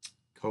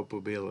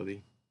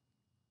 culpability,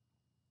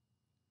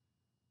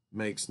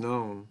 makes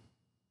known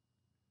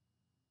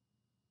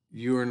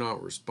you are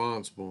not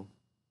responsible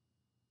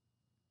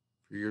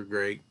for your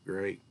great,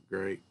 great,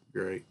 great,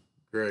 great,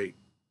 great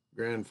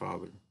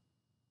grandfather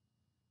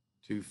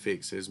to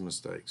fix his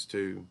mistakes,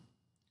 to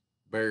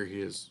bear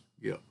his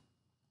guilt.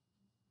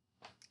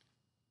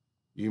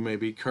 You may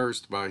be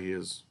cursed by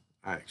his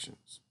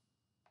actions.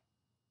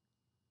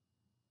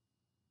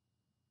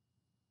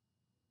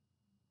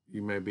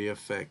 You may be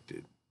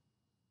affected.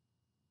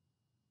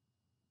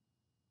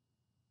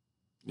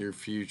 Your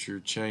future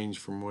changed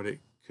from what it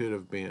could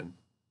have been.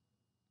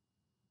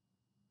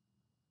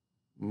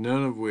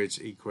 None of which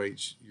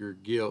equates your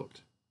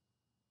guilt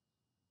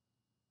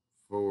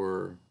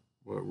for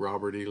what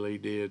Robert E. Lee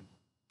did,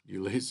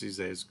 Ulysses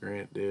S.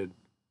 Grant did.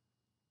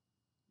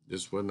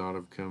 This would not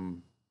have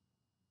come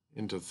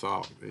into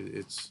thought.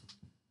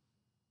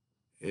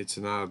 It's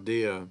an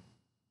idea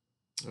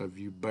of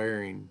you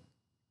bearing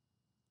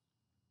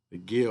the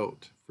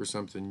guilt for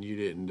something you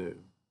didn't do.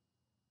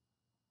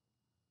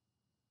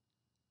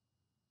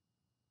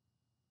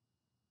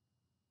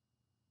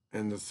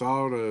 And the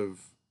thought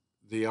of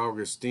the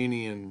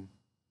Augustinian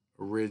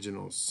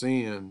original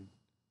sin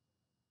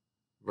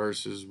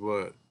versus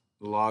what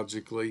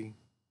logically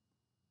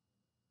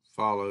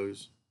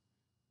follows,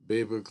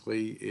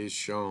 biblically is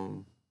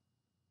shown,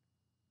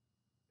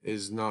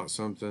 is not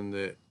something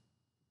that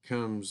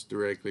comes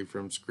directly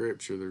from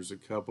Scripture. There's a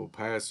couple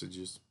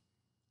passages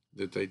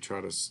that they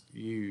try to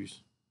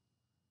use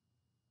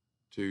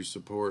to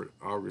support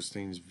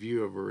Augustine's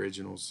view of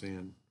original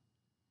sin.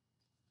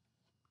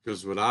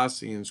 Because what I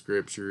see in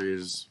Scripture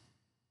is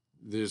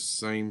this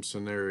same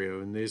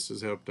scenario, and this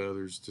has helped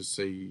others to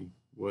see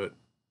what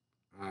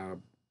I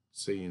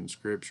see in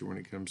Scripture when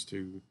it comes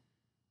to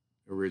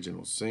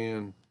original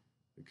sin,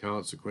 the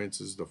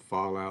consequences, the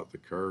fallout, the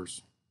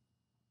curse.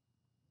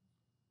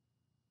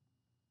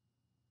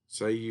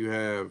 Say you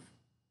have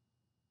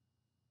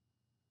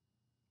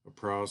a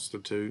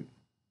prostitute.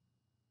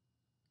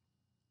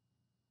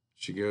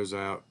 She goes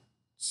out,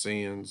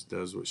 sins,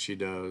 does what she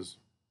does,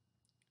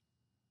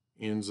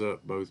 ends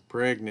up both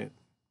pregnant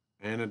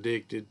and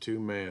addicted to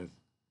meth,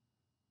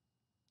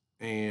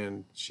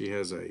 and she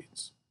has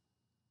AIDS.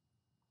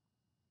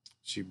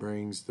 She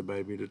brings the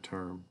baby to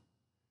term.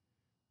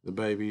 The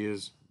baby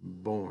is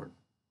born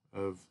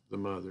of the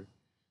mother.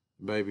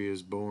 The baby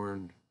is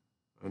born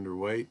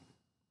underweight.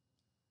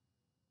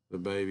 The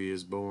baby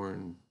is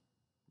born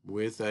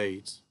with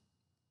AIDS.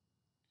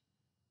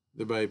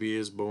 The baby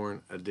is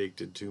born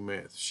addicted to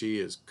meth. She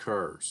is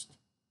cursed.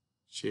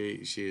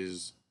 She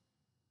is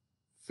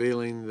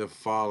feeling the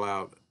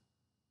fallout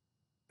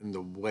and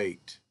the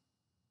weight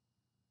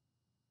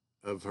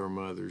of her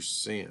mother's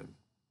sin.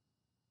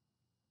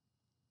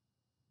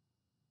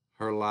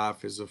 Her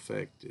life is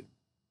affected.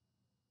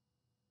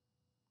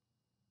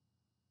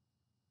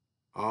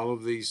 All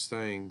of these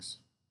things,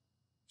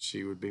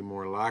 she would be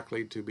more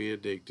likely to be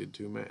addicted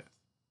to meth.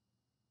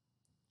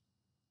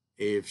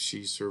 If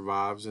she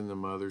survives and the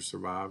mother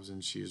survives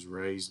and she is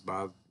raised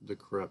by the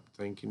corrupt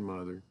thinking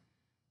mother,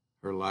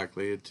 her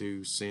likelihood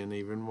to sin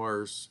even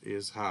worse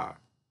is high.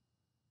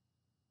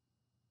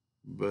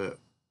 But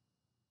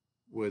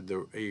would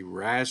a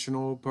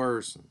rational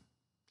person,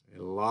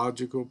 a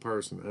logical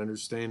person,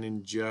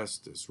 understanding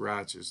justice,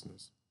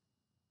 righteousness,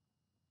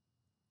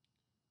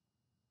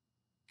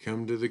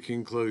 come to the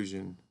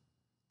conclusion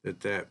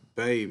that that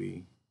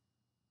baby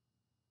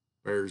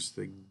bears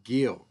the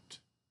guilt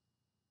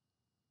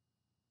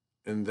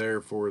and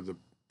therefore the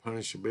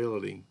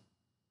punishability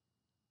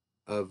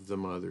of the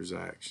mother's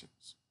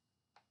actions?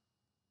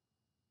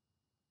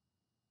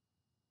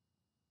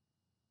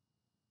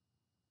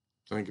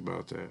 Think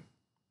about that.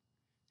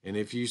 And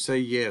if you say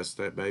yes,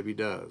 that baby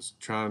does,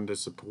 trying to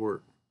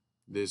support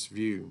this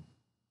view,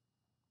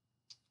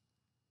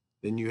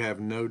 then you have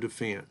no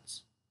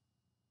defense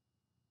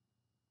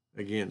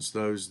against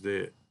those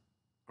that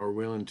are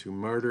willing to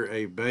murder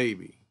a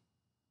baby,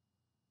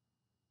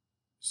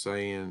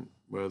 saying,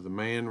 well, the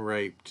man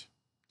raped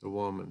the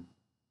woman,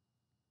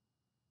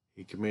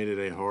 He committed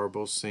a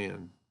horrible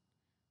sin,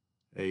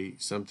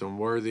 something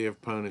worthy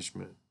of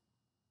punishment.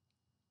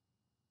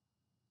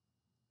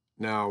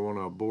 Now I want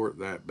to abort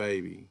that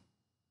baby,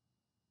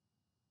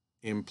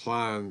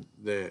 implying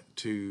that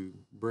to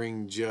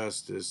bring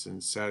justice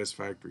and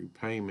satisfactory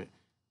payment,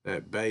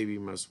 that baby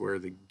must wear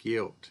the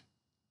guilt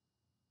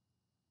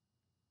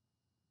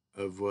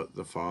of what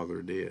the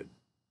father did.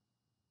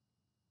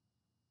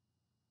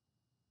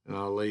 And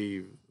I'll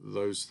leave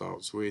those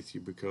thoughts with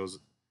you, because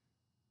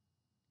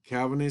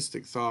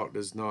Calvinistic thought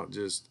does not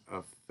just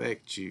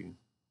affect you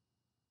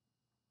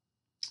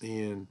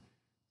in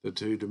the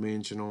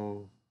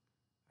two-dimensional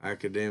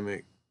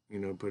academic,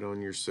 put on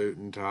your suit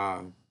and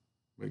tie,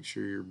 make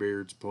sure your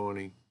beard's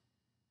pointy,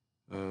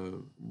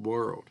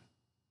 world.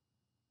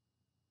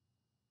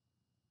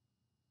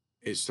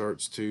 It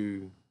starts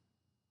to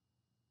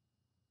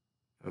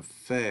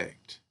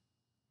affect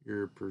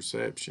your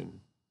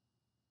perception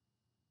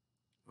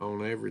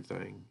on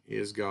everything.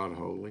 Is God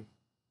holy?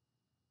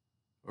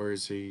 Or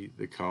is he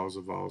the cause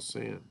of all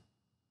sin?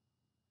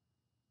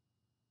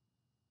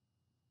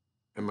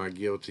 Am I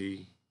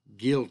guilty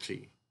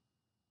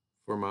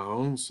for my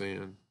own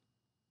sin,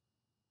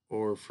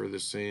 or for the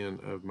sin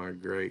of my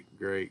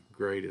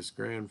greatest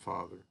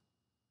grandfather?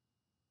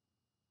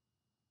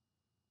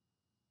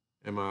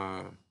 Am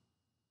I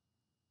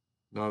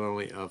not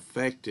only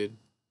affected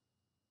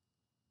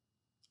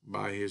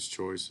by his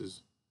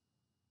choices,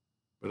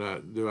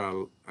 but do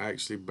I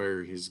actually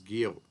bear his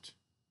guilt?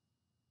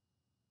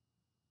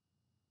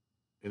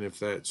 And if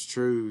that's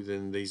true,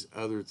 then these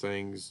other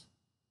things,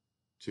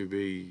 to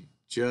be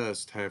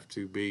just, have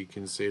to be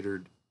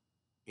considered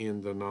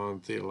in the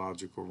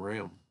non-theological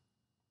realm.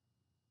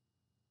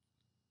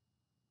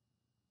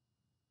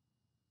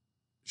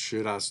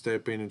 Should I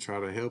step in and try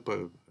to help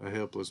a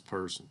helpless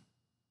person?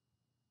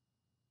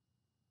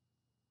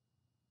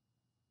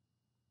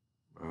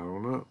 I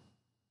don't know.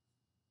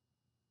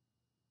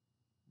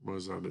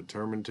 Was I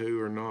determined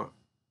to or not?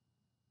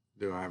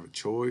 Do I have a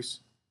choice?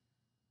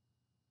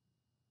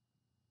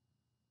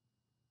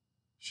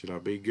 Should I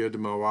be good to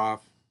my wife?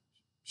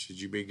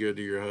 Should you be good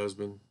to your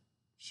husband?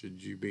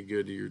 Should you be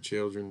good to your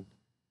children?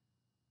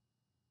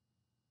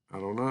 I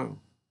don't know.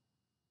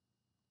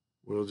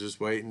 We'll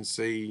just wait and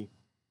see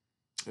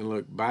and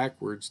look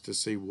backwards to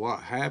see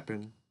what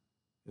happened,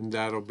 and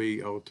that'll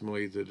be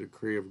ultimately the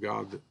decree of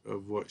God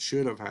of what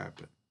should have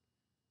happened,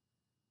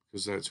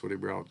 because that's what he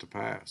brought to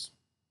pass.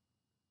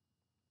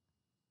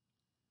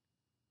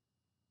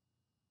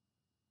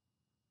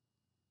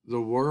 The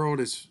world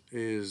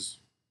has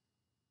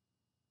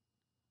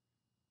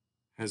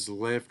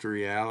left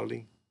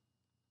reality.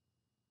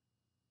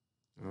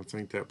 I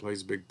think that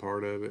plays a big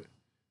part of it.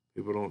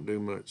 People don't do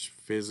much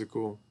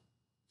physical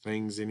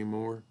things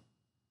anymore,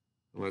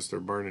 unless they're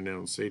burning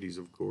down cities,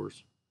 of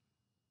course.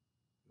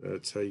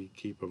 That's how you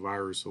keep a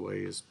virus away,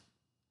 is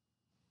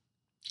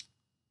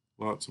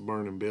lots of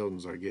burning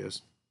buildings, I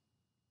guess.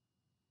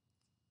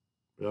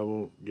 But I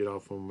won't get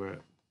off on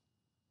that.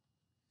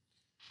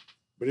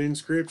 But in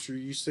Scripture,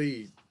 you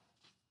see,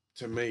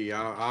 to me,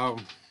 I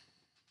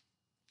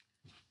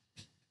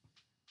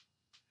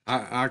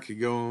could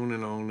go on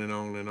and on and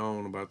on and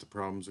on about the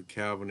problems of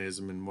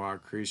Calvinism and why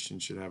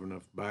Christians should have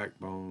enough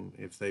backbone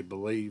if they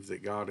believe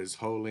that God is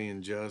holy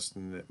and just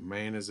and that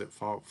man is at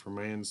fault for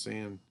man's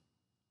sin.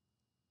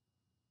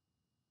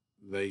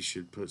 They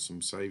should put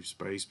some safe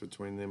space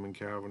between them and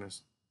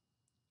Calvinists.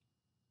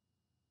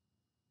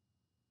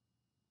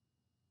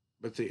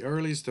 But the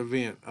earliest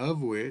event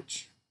of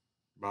which,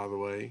 by the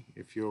way,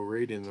 if you'll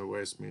read in the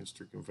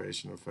Westminster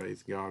Confession of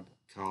Faith, God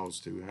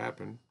caused to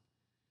happen,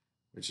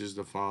 which is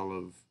the fall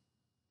of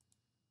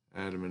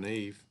Adam and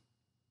Eve.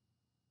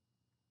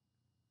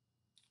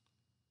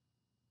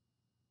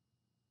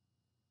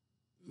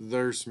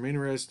 There's some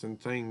interesting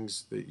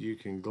things that you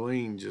can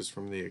glean just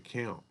from the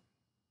account.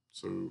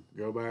 So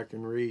go back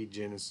and read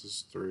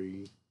Genesis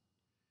 3,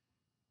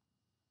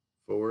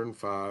 4, and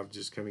 5,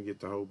 just kind of get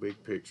the whole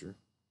big picture.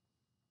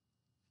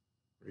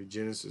 Read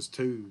Genesis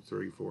 2,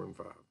 3, 4, and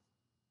 5.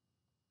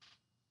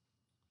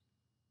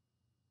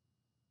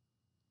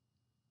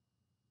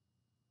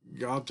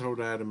 God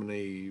told Adam and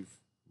Eve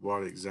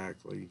what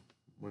exactly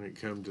when it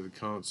comes to the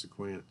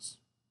consequence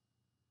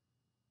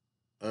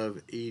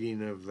of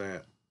eating of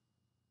that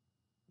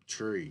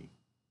tree.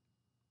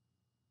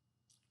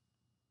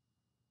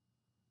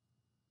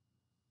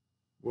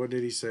 What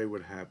did he say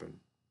would happen?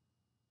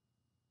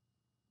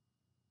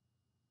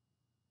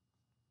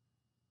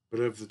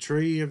 But of the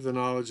tree of the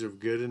knowledge of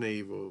good and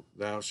evil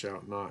thou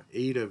shalt not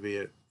eat of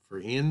it, for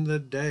in the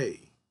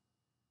day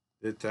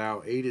that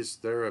thou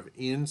eatest thereof,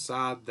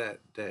 inside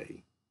that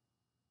day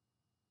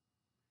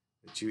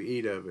that you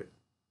eat of it,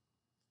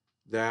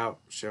 thou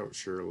shalt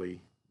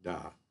surely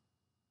die.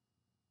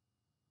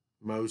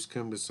 Most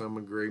come to some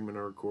agreement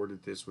or accord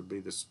that this would be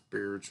the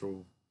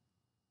spiritual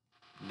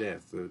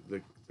death,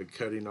 the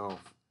cutting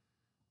off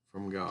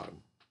from God,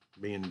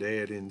 being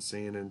dead in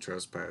sin and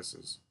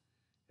trespasses.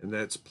 And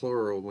that's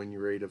plural when you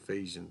read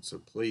Ephesians. So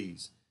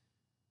please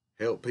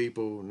help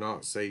people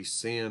not say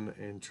sin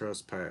and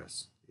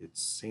trespass.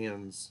 its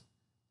sins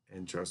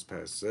and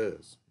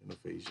trespasses in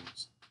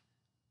Ephesians.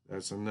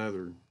 That's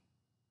another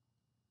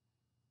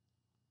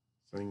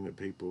thing that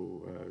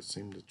people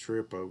seem to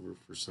trip over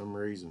for some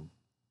reason.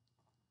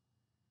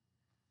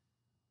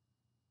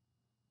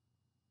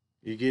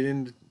 You get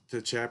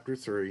into chapter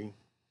 3.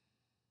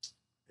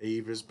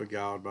 Eve is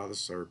beguiled by the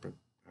serpent,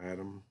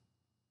 Adam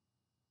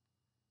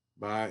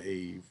by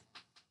Eve.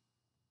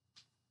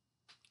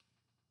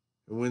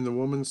 And when the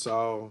woman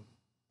saw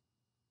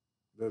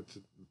that,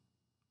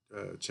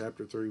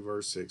 chapter 3,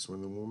 verse 6,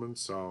 when the woman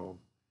saw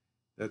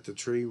that the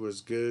tree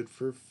was good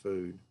for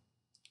food,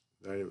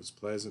 that it was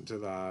pleasant to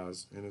the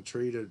eyes, and a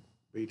tree to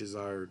be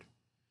desired,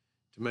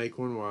 to make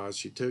one wise,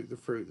 she took the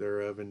fruit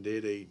thereof and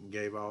did eat, and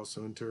gave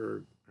also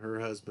unto her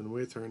husband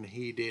with her, and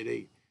he did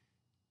eat.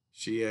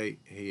 She ate,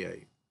 he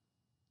ate.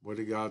 What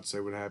did God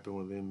say would happen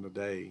within the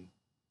day?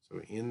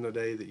 So in the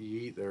day that you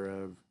eat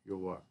thereof,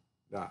 you'll what?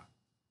 Die.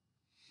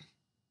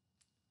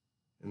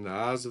 And the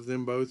eyes of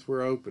them both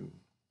were opened,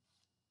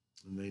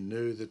 and they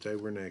knew that they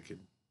were naked.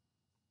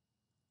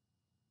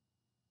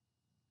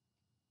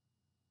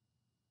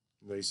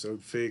 And they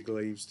sewed fig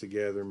leaves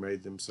together and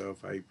made themselves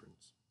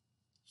aprons.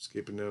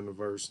 Skipping down to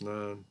verse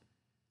 9.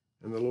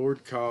 And the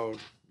Lord God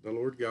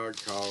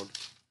called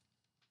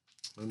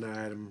unto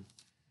Adam,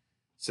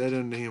 said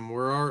unto him,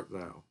 Where art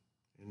thou?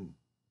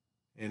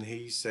 And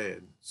he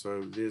said,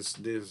 so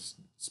this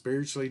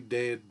spiritually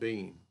dead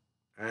being,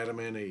 Adam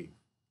and Eve,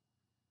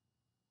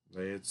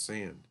 they had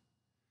sinned.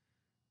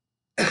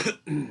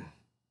 They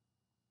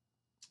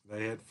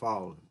had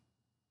fallen.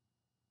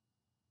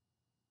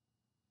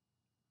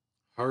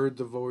 Heard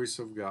the voice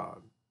of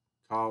God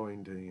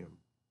calling to him.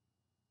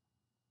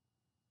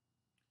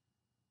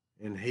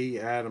 And he,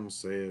 Adam,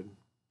 said,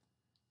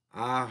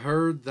 I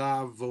heard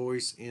thy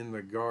voice in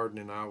the garden,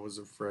 and I was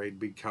afraid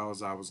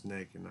because I was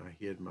naked, and I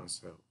hid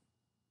myself.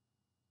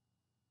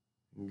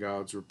 And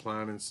God's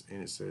replying,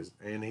 and it says,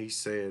 and he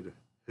said,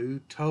 Who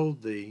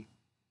told thee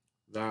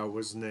thou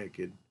was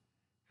naked?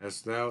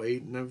 Hast thou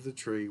eaten of the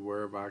tree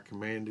whereof I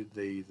commanded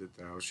thee that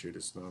thou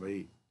shouldest not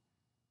eat?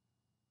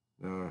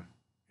 Now,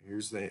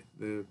 here's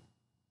the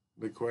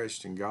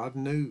question. God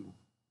knew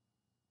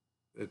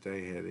that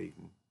they had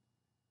eaten.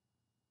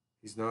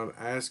 He's not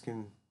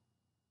asking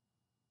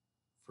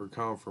for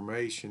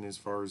confirmation as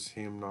far as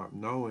him not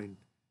knowing.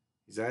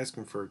 He's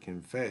asking for a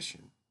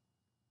confession.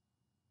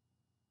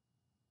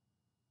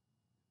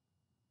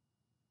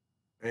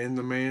 And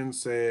the man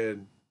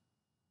said,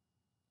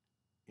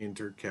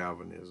 enter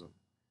Calvinism.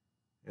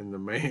 And the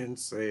man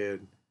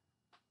said,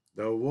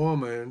 the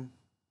woman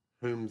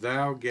whom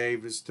thou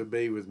gavest to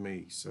be with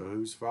me. So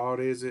whose fault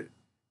is it?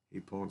 He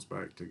points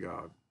back to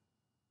God.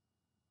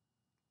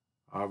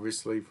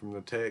 Obviously, from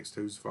the text,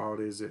 whose fault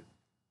is it?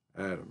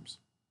 Adam's.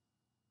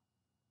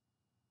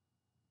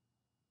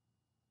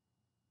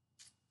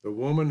 The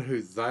woman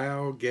who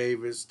thou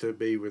gavest to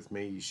be with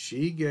me,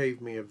 she gave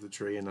me of the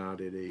tree, and I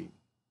did eat.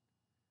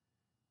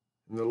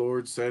 And the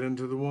Lord said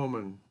unto the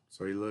woman,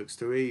 so he looks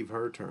to Eve,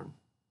 her turn,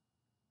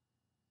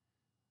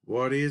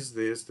 what is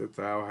this that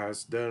thou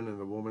hast done? And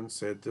the woman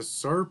said, the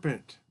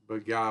serpent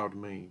beguiled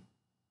me,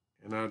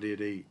 and I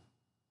did eat.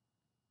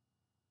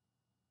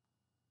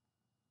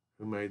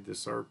 Who made the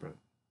serpent?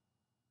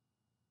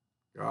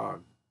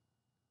 God.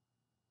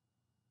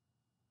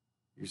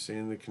 You're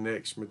seeing the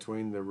connection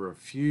between the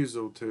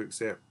refusal to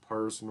accept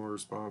personal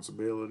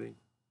responsibility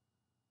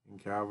in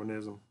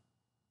Calvinism.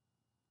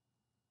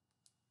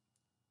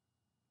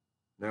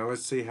 Now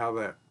let's see how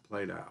that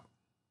played out.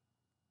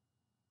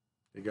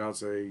 Did God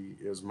say,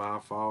 it's my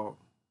fault?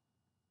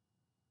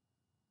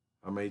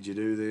 I made you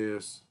do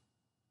this.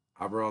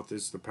 I brought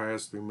this to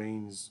pass through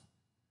means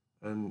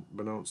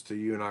unbeknownst to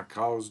you, and I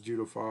caused you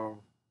to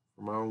fall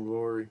for my own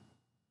glory.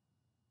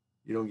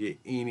 You don't get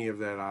any of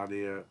that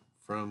idea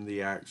from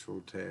the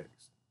actual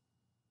text.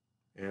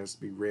 It has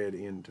to be read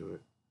into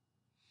it.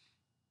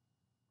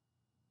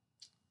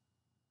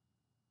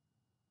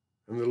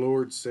 And the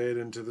Lord said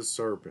unto the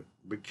serpent,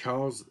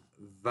 because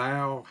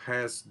thou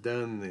hast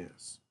done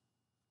this,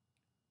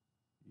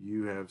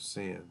 you have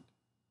sinned.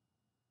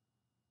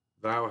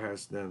 Thou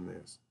hast done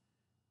this.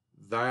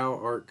 Thou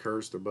art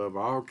cursed above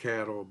all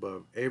cattle,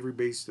 above every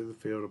beast of the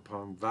field.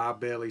 Upon thy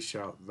belly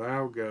shalt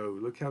thou go.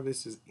 Look how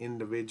this is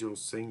individual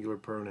singular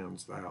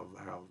pronouns. Thou,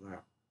 thou, thou.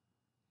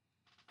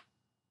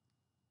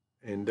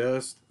 And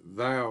dust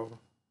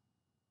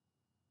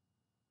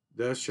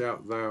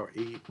shalt thou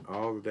eat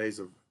all the days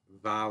of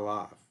thy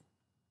life.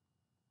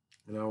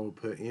 And I will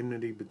put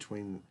enmity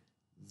between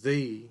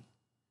thee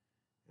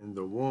and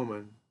the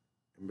woman,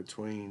 and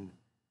between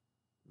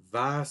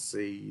thy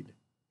seed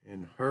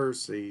and her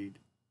seed.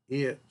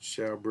 It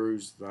shall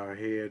bruise thy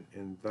head,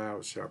 and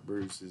thou shalt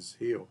bruise his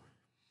heel.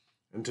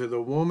 And to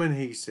the woman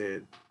he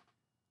said,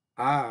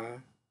 I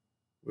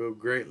will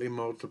greatly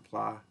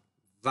multiply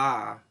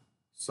thy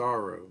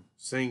sorrow,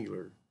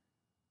 singular,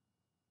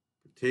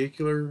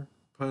 particular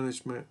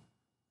punishment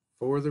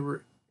for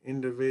the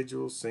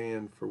individual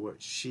sin for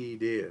what she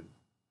did.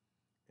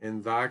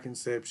 And thy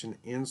conception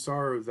in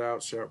sorrow thou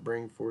shalt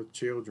bring forth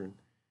children,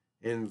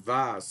 and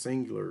thy,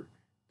 singular,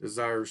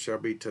 desire shall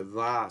be to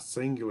thy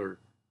singular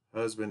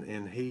husband,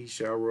 and he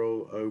shall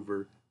rule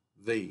over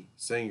thee,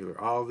 singular.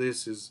 All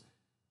this is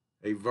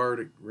a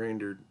verdict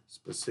rendered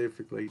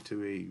specifically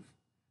to Eve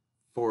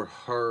for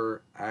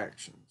her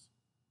actions.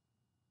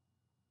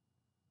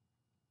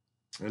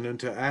 And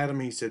unto Adam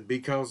he said,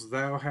 because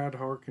thou hast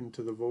hearkened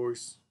to the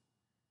voice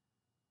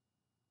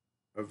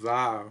of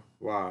thy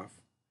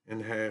wife,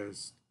 and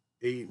hast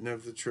eaten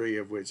of the tree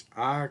of which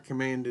I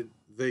commanded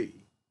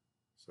thee.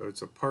 So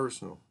it's a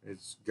personal,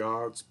 it's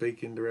God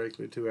speaking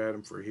directly to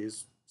Adam for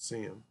his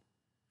sin.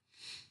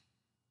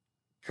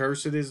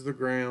 Cursed is the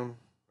ground,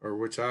 or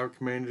which I have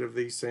commanded of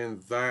thee,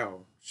 saying,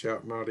 thou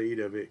shalt not eat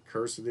of it.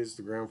 Cursed is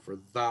the ground for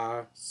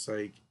thy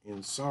sake.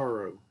 In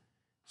sorrow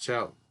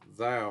shalt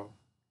thou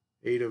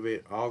eat of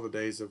it all the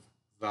days of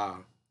thy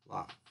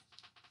life.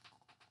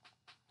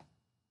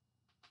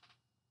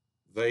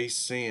 They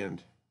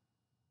sinned,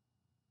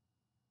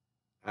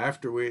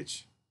 after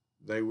which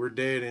they were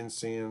dead in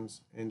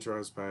sins and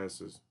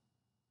trespasses.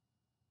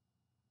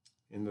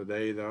 In the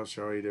day thou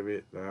shalt eat of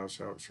it, thou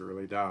shalt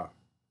surely die.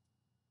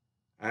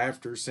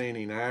 After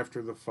sinning,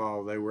 after the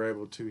fall, they were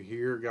able to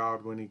hear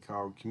God when he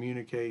called,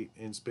 communicate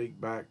and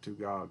speak back to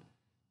God.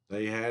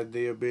 They had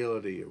the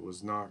ability. It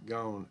was not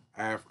gone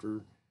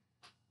after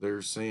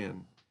their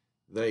sin.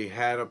 They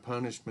had a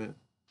punishment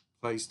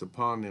placed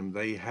upon them.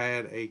 They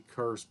had a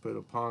curse put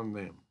upon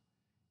them.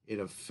 It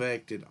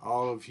affected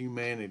all of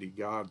humanity.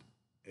 God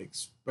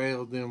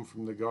expelled them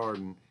from the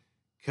garden,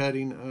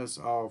 cutting us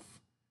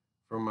off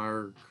from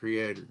our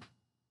Creator.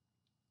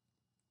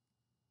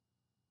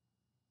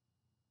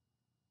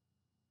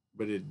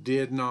 But it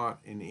did not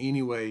in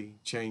any way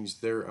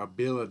change their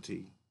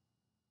ability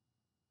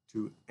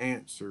to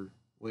answer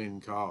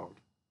when called.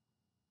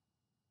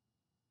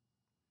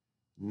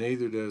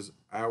 Neither does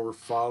our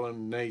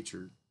fallen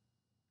nature,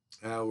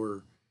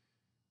 our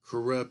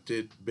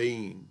corrupted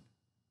being,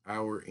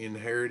 our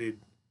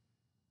inherited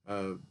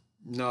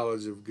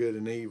knowledge of good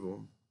and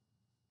evil,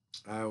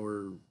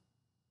 our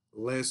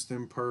less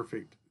than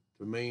perfect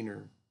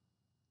demeanor,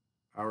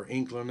 our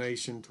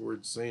inclination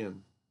towards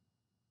sin,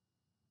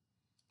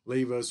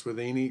 leave us with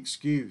any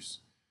excuse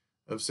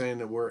of saying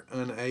that we're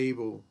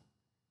unable,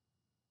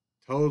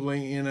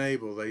 totally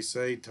unable. They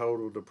say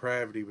total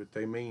depravity, but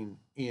they mean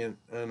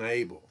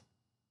unable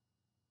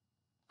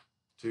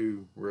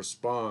to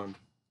respond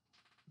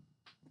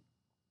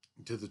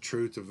to the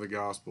truth of the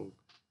gospel,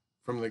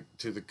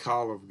 to the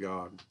call of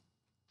God.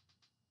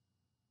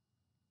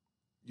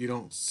 You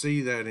don't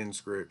see that in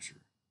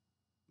Scripture.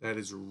 That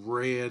is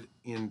read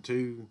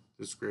into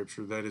the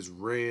Scripture. That is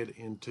read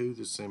into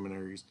the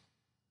seminaries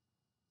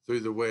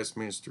through the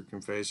Westminster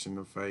Confession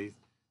of Faith,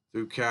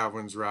 through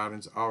Calvin's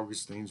writings,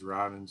 Augustine's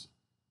writings,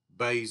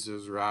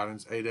 Beza's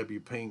writings, A.W.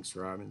 Pink's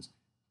writings,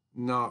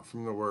 not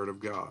from the Word of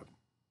God.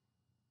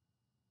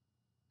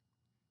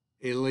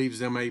 It leaves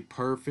them a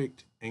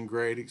perfect and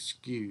great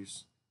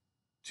excuse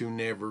to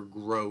never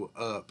grow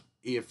up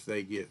if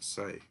they get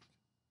saved.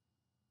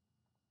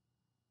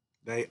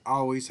 They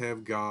always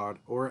have God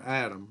or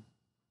Adam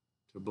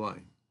to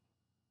blame.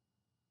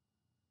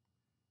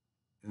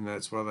 And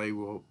that's why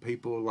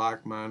people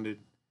like-minded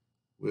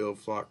will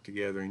flock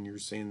together, and you're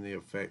seeing the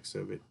effects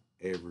of it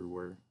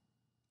everywhere.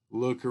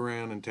 Look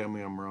around and tell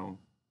me I'm wrong.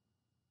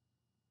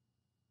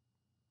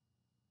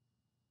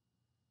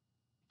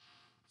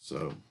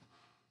 So,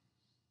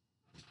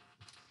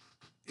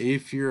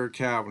 if you're a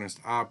Calvinist,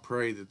 I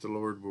pray that the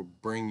Lord will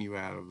bring you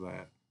out of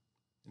that,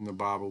 and the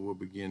Bible will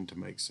begin to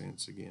make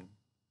sense again.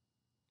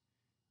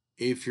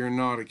 If you're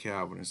not a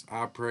Calvinist,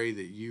 I pray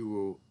that you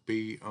will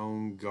be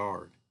on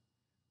guard,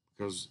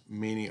 because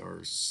many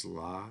are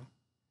sly,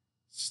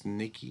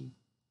 sneaky,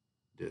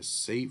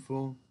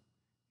 deceitful,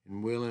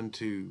 and willing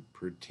to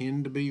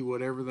pretend to be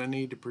whatever they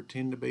need to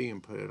pretend to be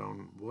and put it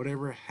on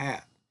whatever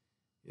hat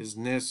is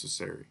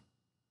necessary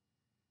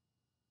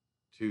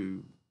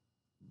to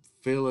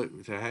fill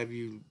it, to have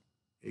you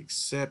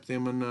accept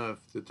them enough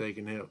that they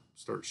can help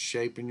start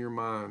shaping your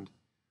mind,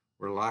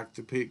 where, like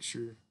the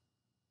picture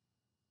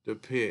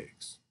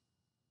depicts,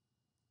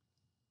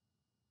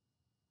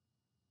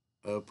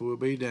 up will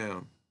be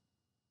down,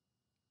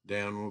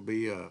 down will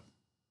be up.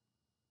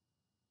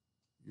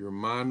 Your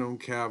mind on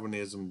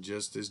Calvinism,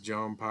 just as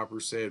John Piper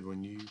said,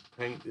 when you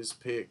paint this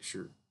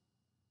picture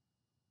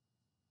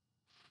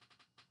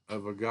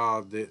of a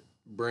God that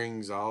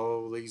brings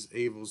all these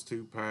evils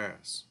to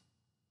pass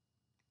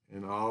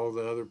and all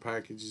the other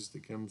packages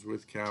that comes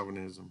with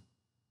Calvinism,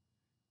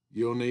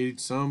 you'll need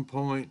some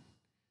point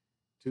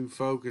to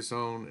focus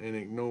on and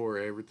ignore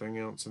everything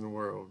else in the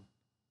world,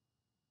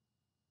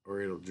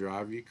 or it'll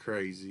drive you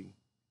crazy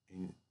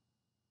and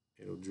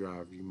it'll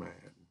drive you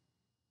mad.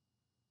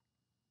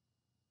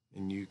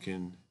 And you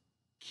can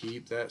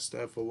keep that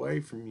stuff away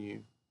from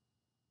you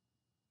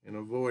and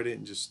avoid it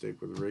and just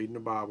stick with reading the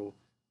Bible.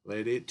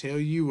 Let it tell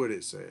you what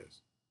it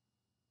says.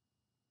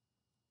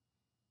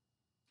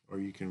 Or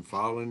you can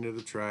fall into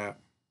the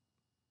trap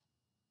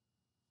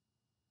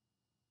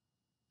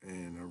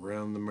and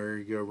around the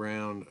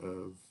merry-go-round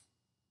of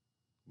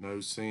no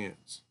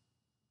sense.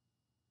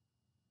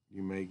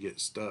 you may get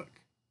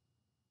stuck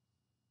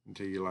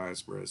until your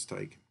last breath's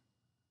taken.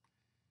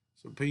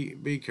 So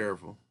be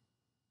careful.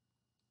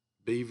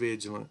 Be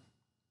vigilant.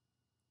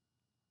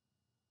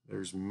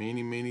 There's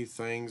many, many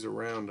things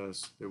around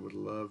us that would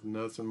love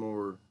nothing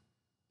more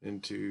than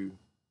to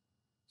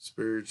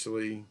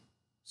spiritually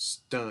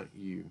stunt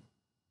you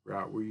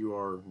right where you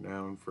are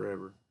now and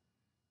forever.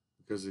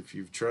 Because if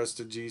you've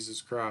trusted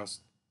Jesus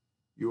Christ,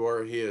 you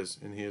are His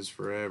and His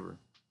forever.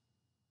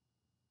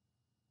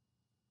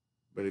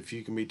 But if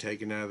you can be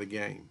taken out of the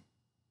game,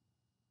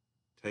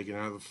 taken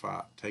out of the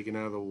fight, taken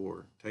out of the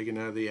war, taken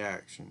out of the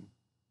action,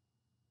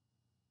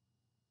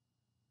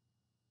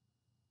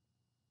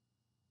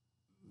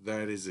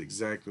 that is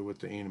exactly what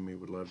the enemy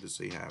would love to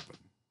see happen.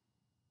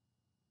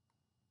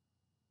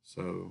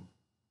 So,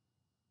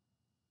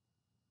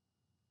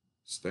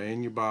 stay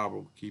in your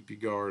Bible, keep your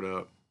guard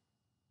up,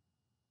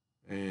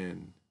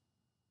 and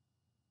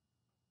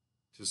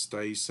to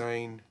stay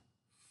sane,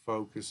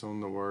 focus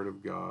on the Word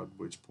of God,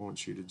 which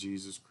points you to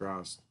Jesus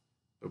Christ,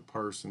 the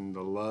person,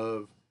 the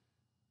love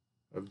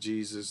of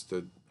Jesus,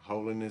 the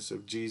holiness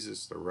of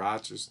Jesus, the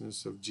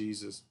righteousness of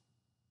Jesus.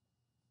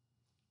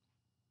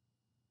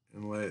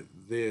 And let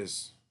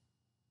this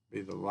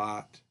be the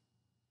light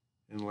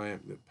and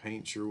lamp that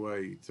paints your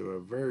way through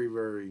a very,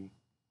 very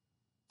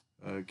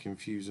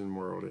confusing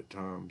world at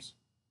times.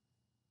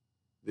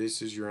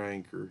 This is your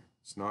anchor.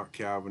 It's not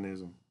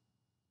Calvinism.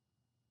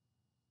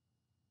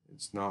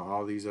 It's not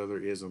all these other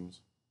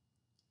isms.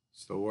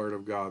 It's the Word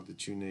of God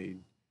that you need.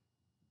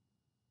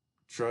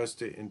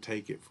 Trust it and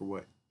take it for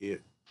what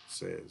it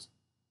says.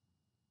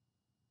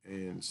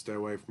 And stay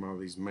away from all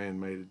these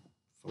man-made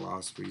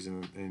philosophies,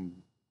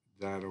 and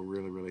that'll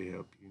really, really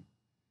help you.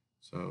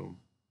 So,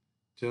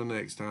 till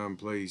next time,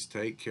 please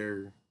take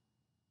care.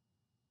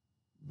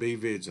 Be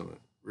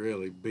vigilant.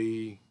 Really,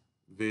 be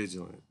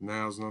vigilant.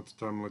 Now's not the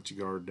time to let your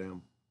guard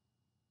down.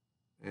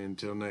 And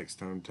until next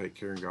time, take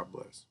care and God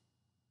bless.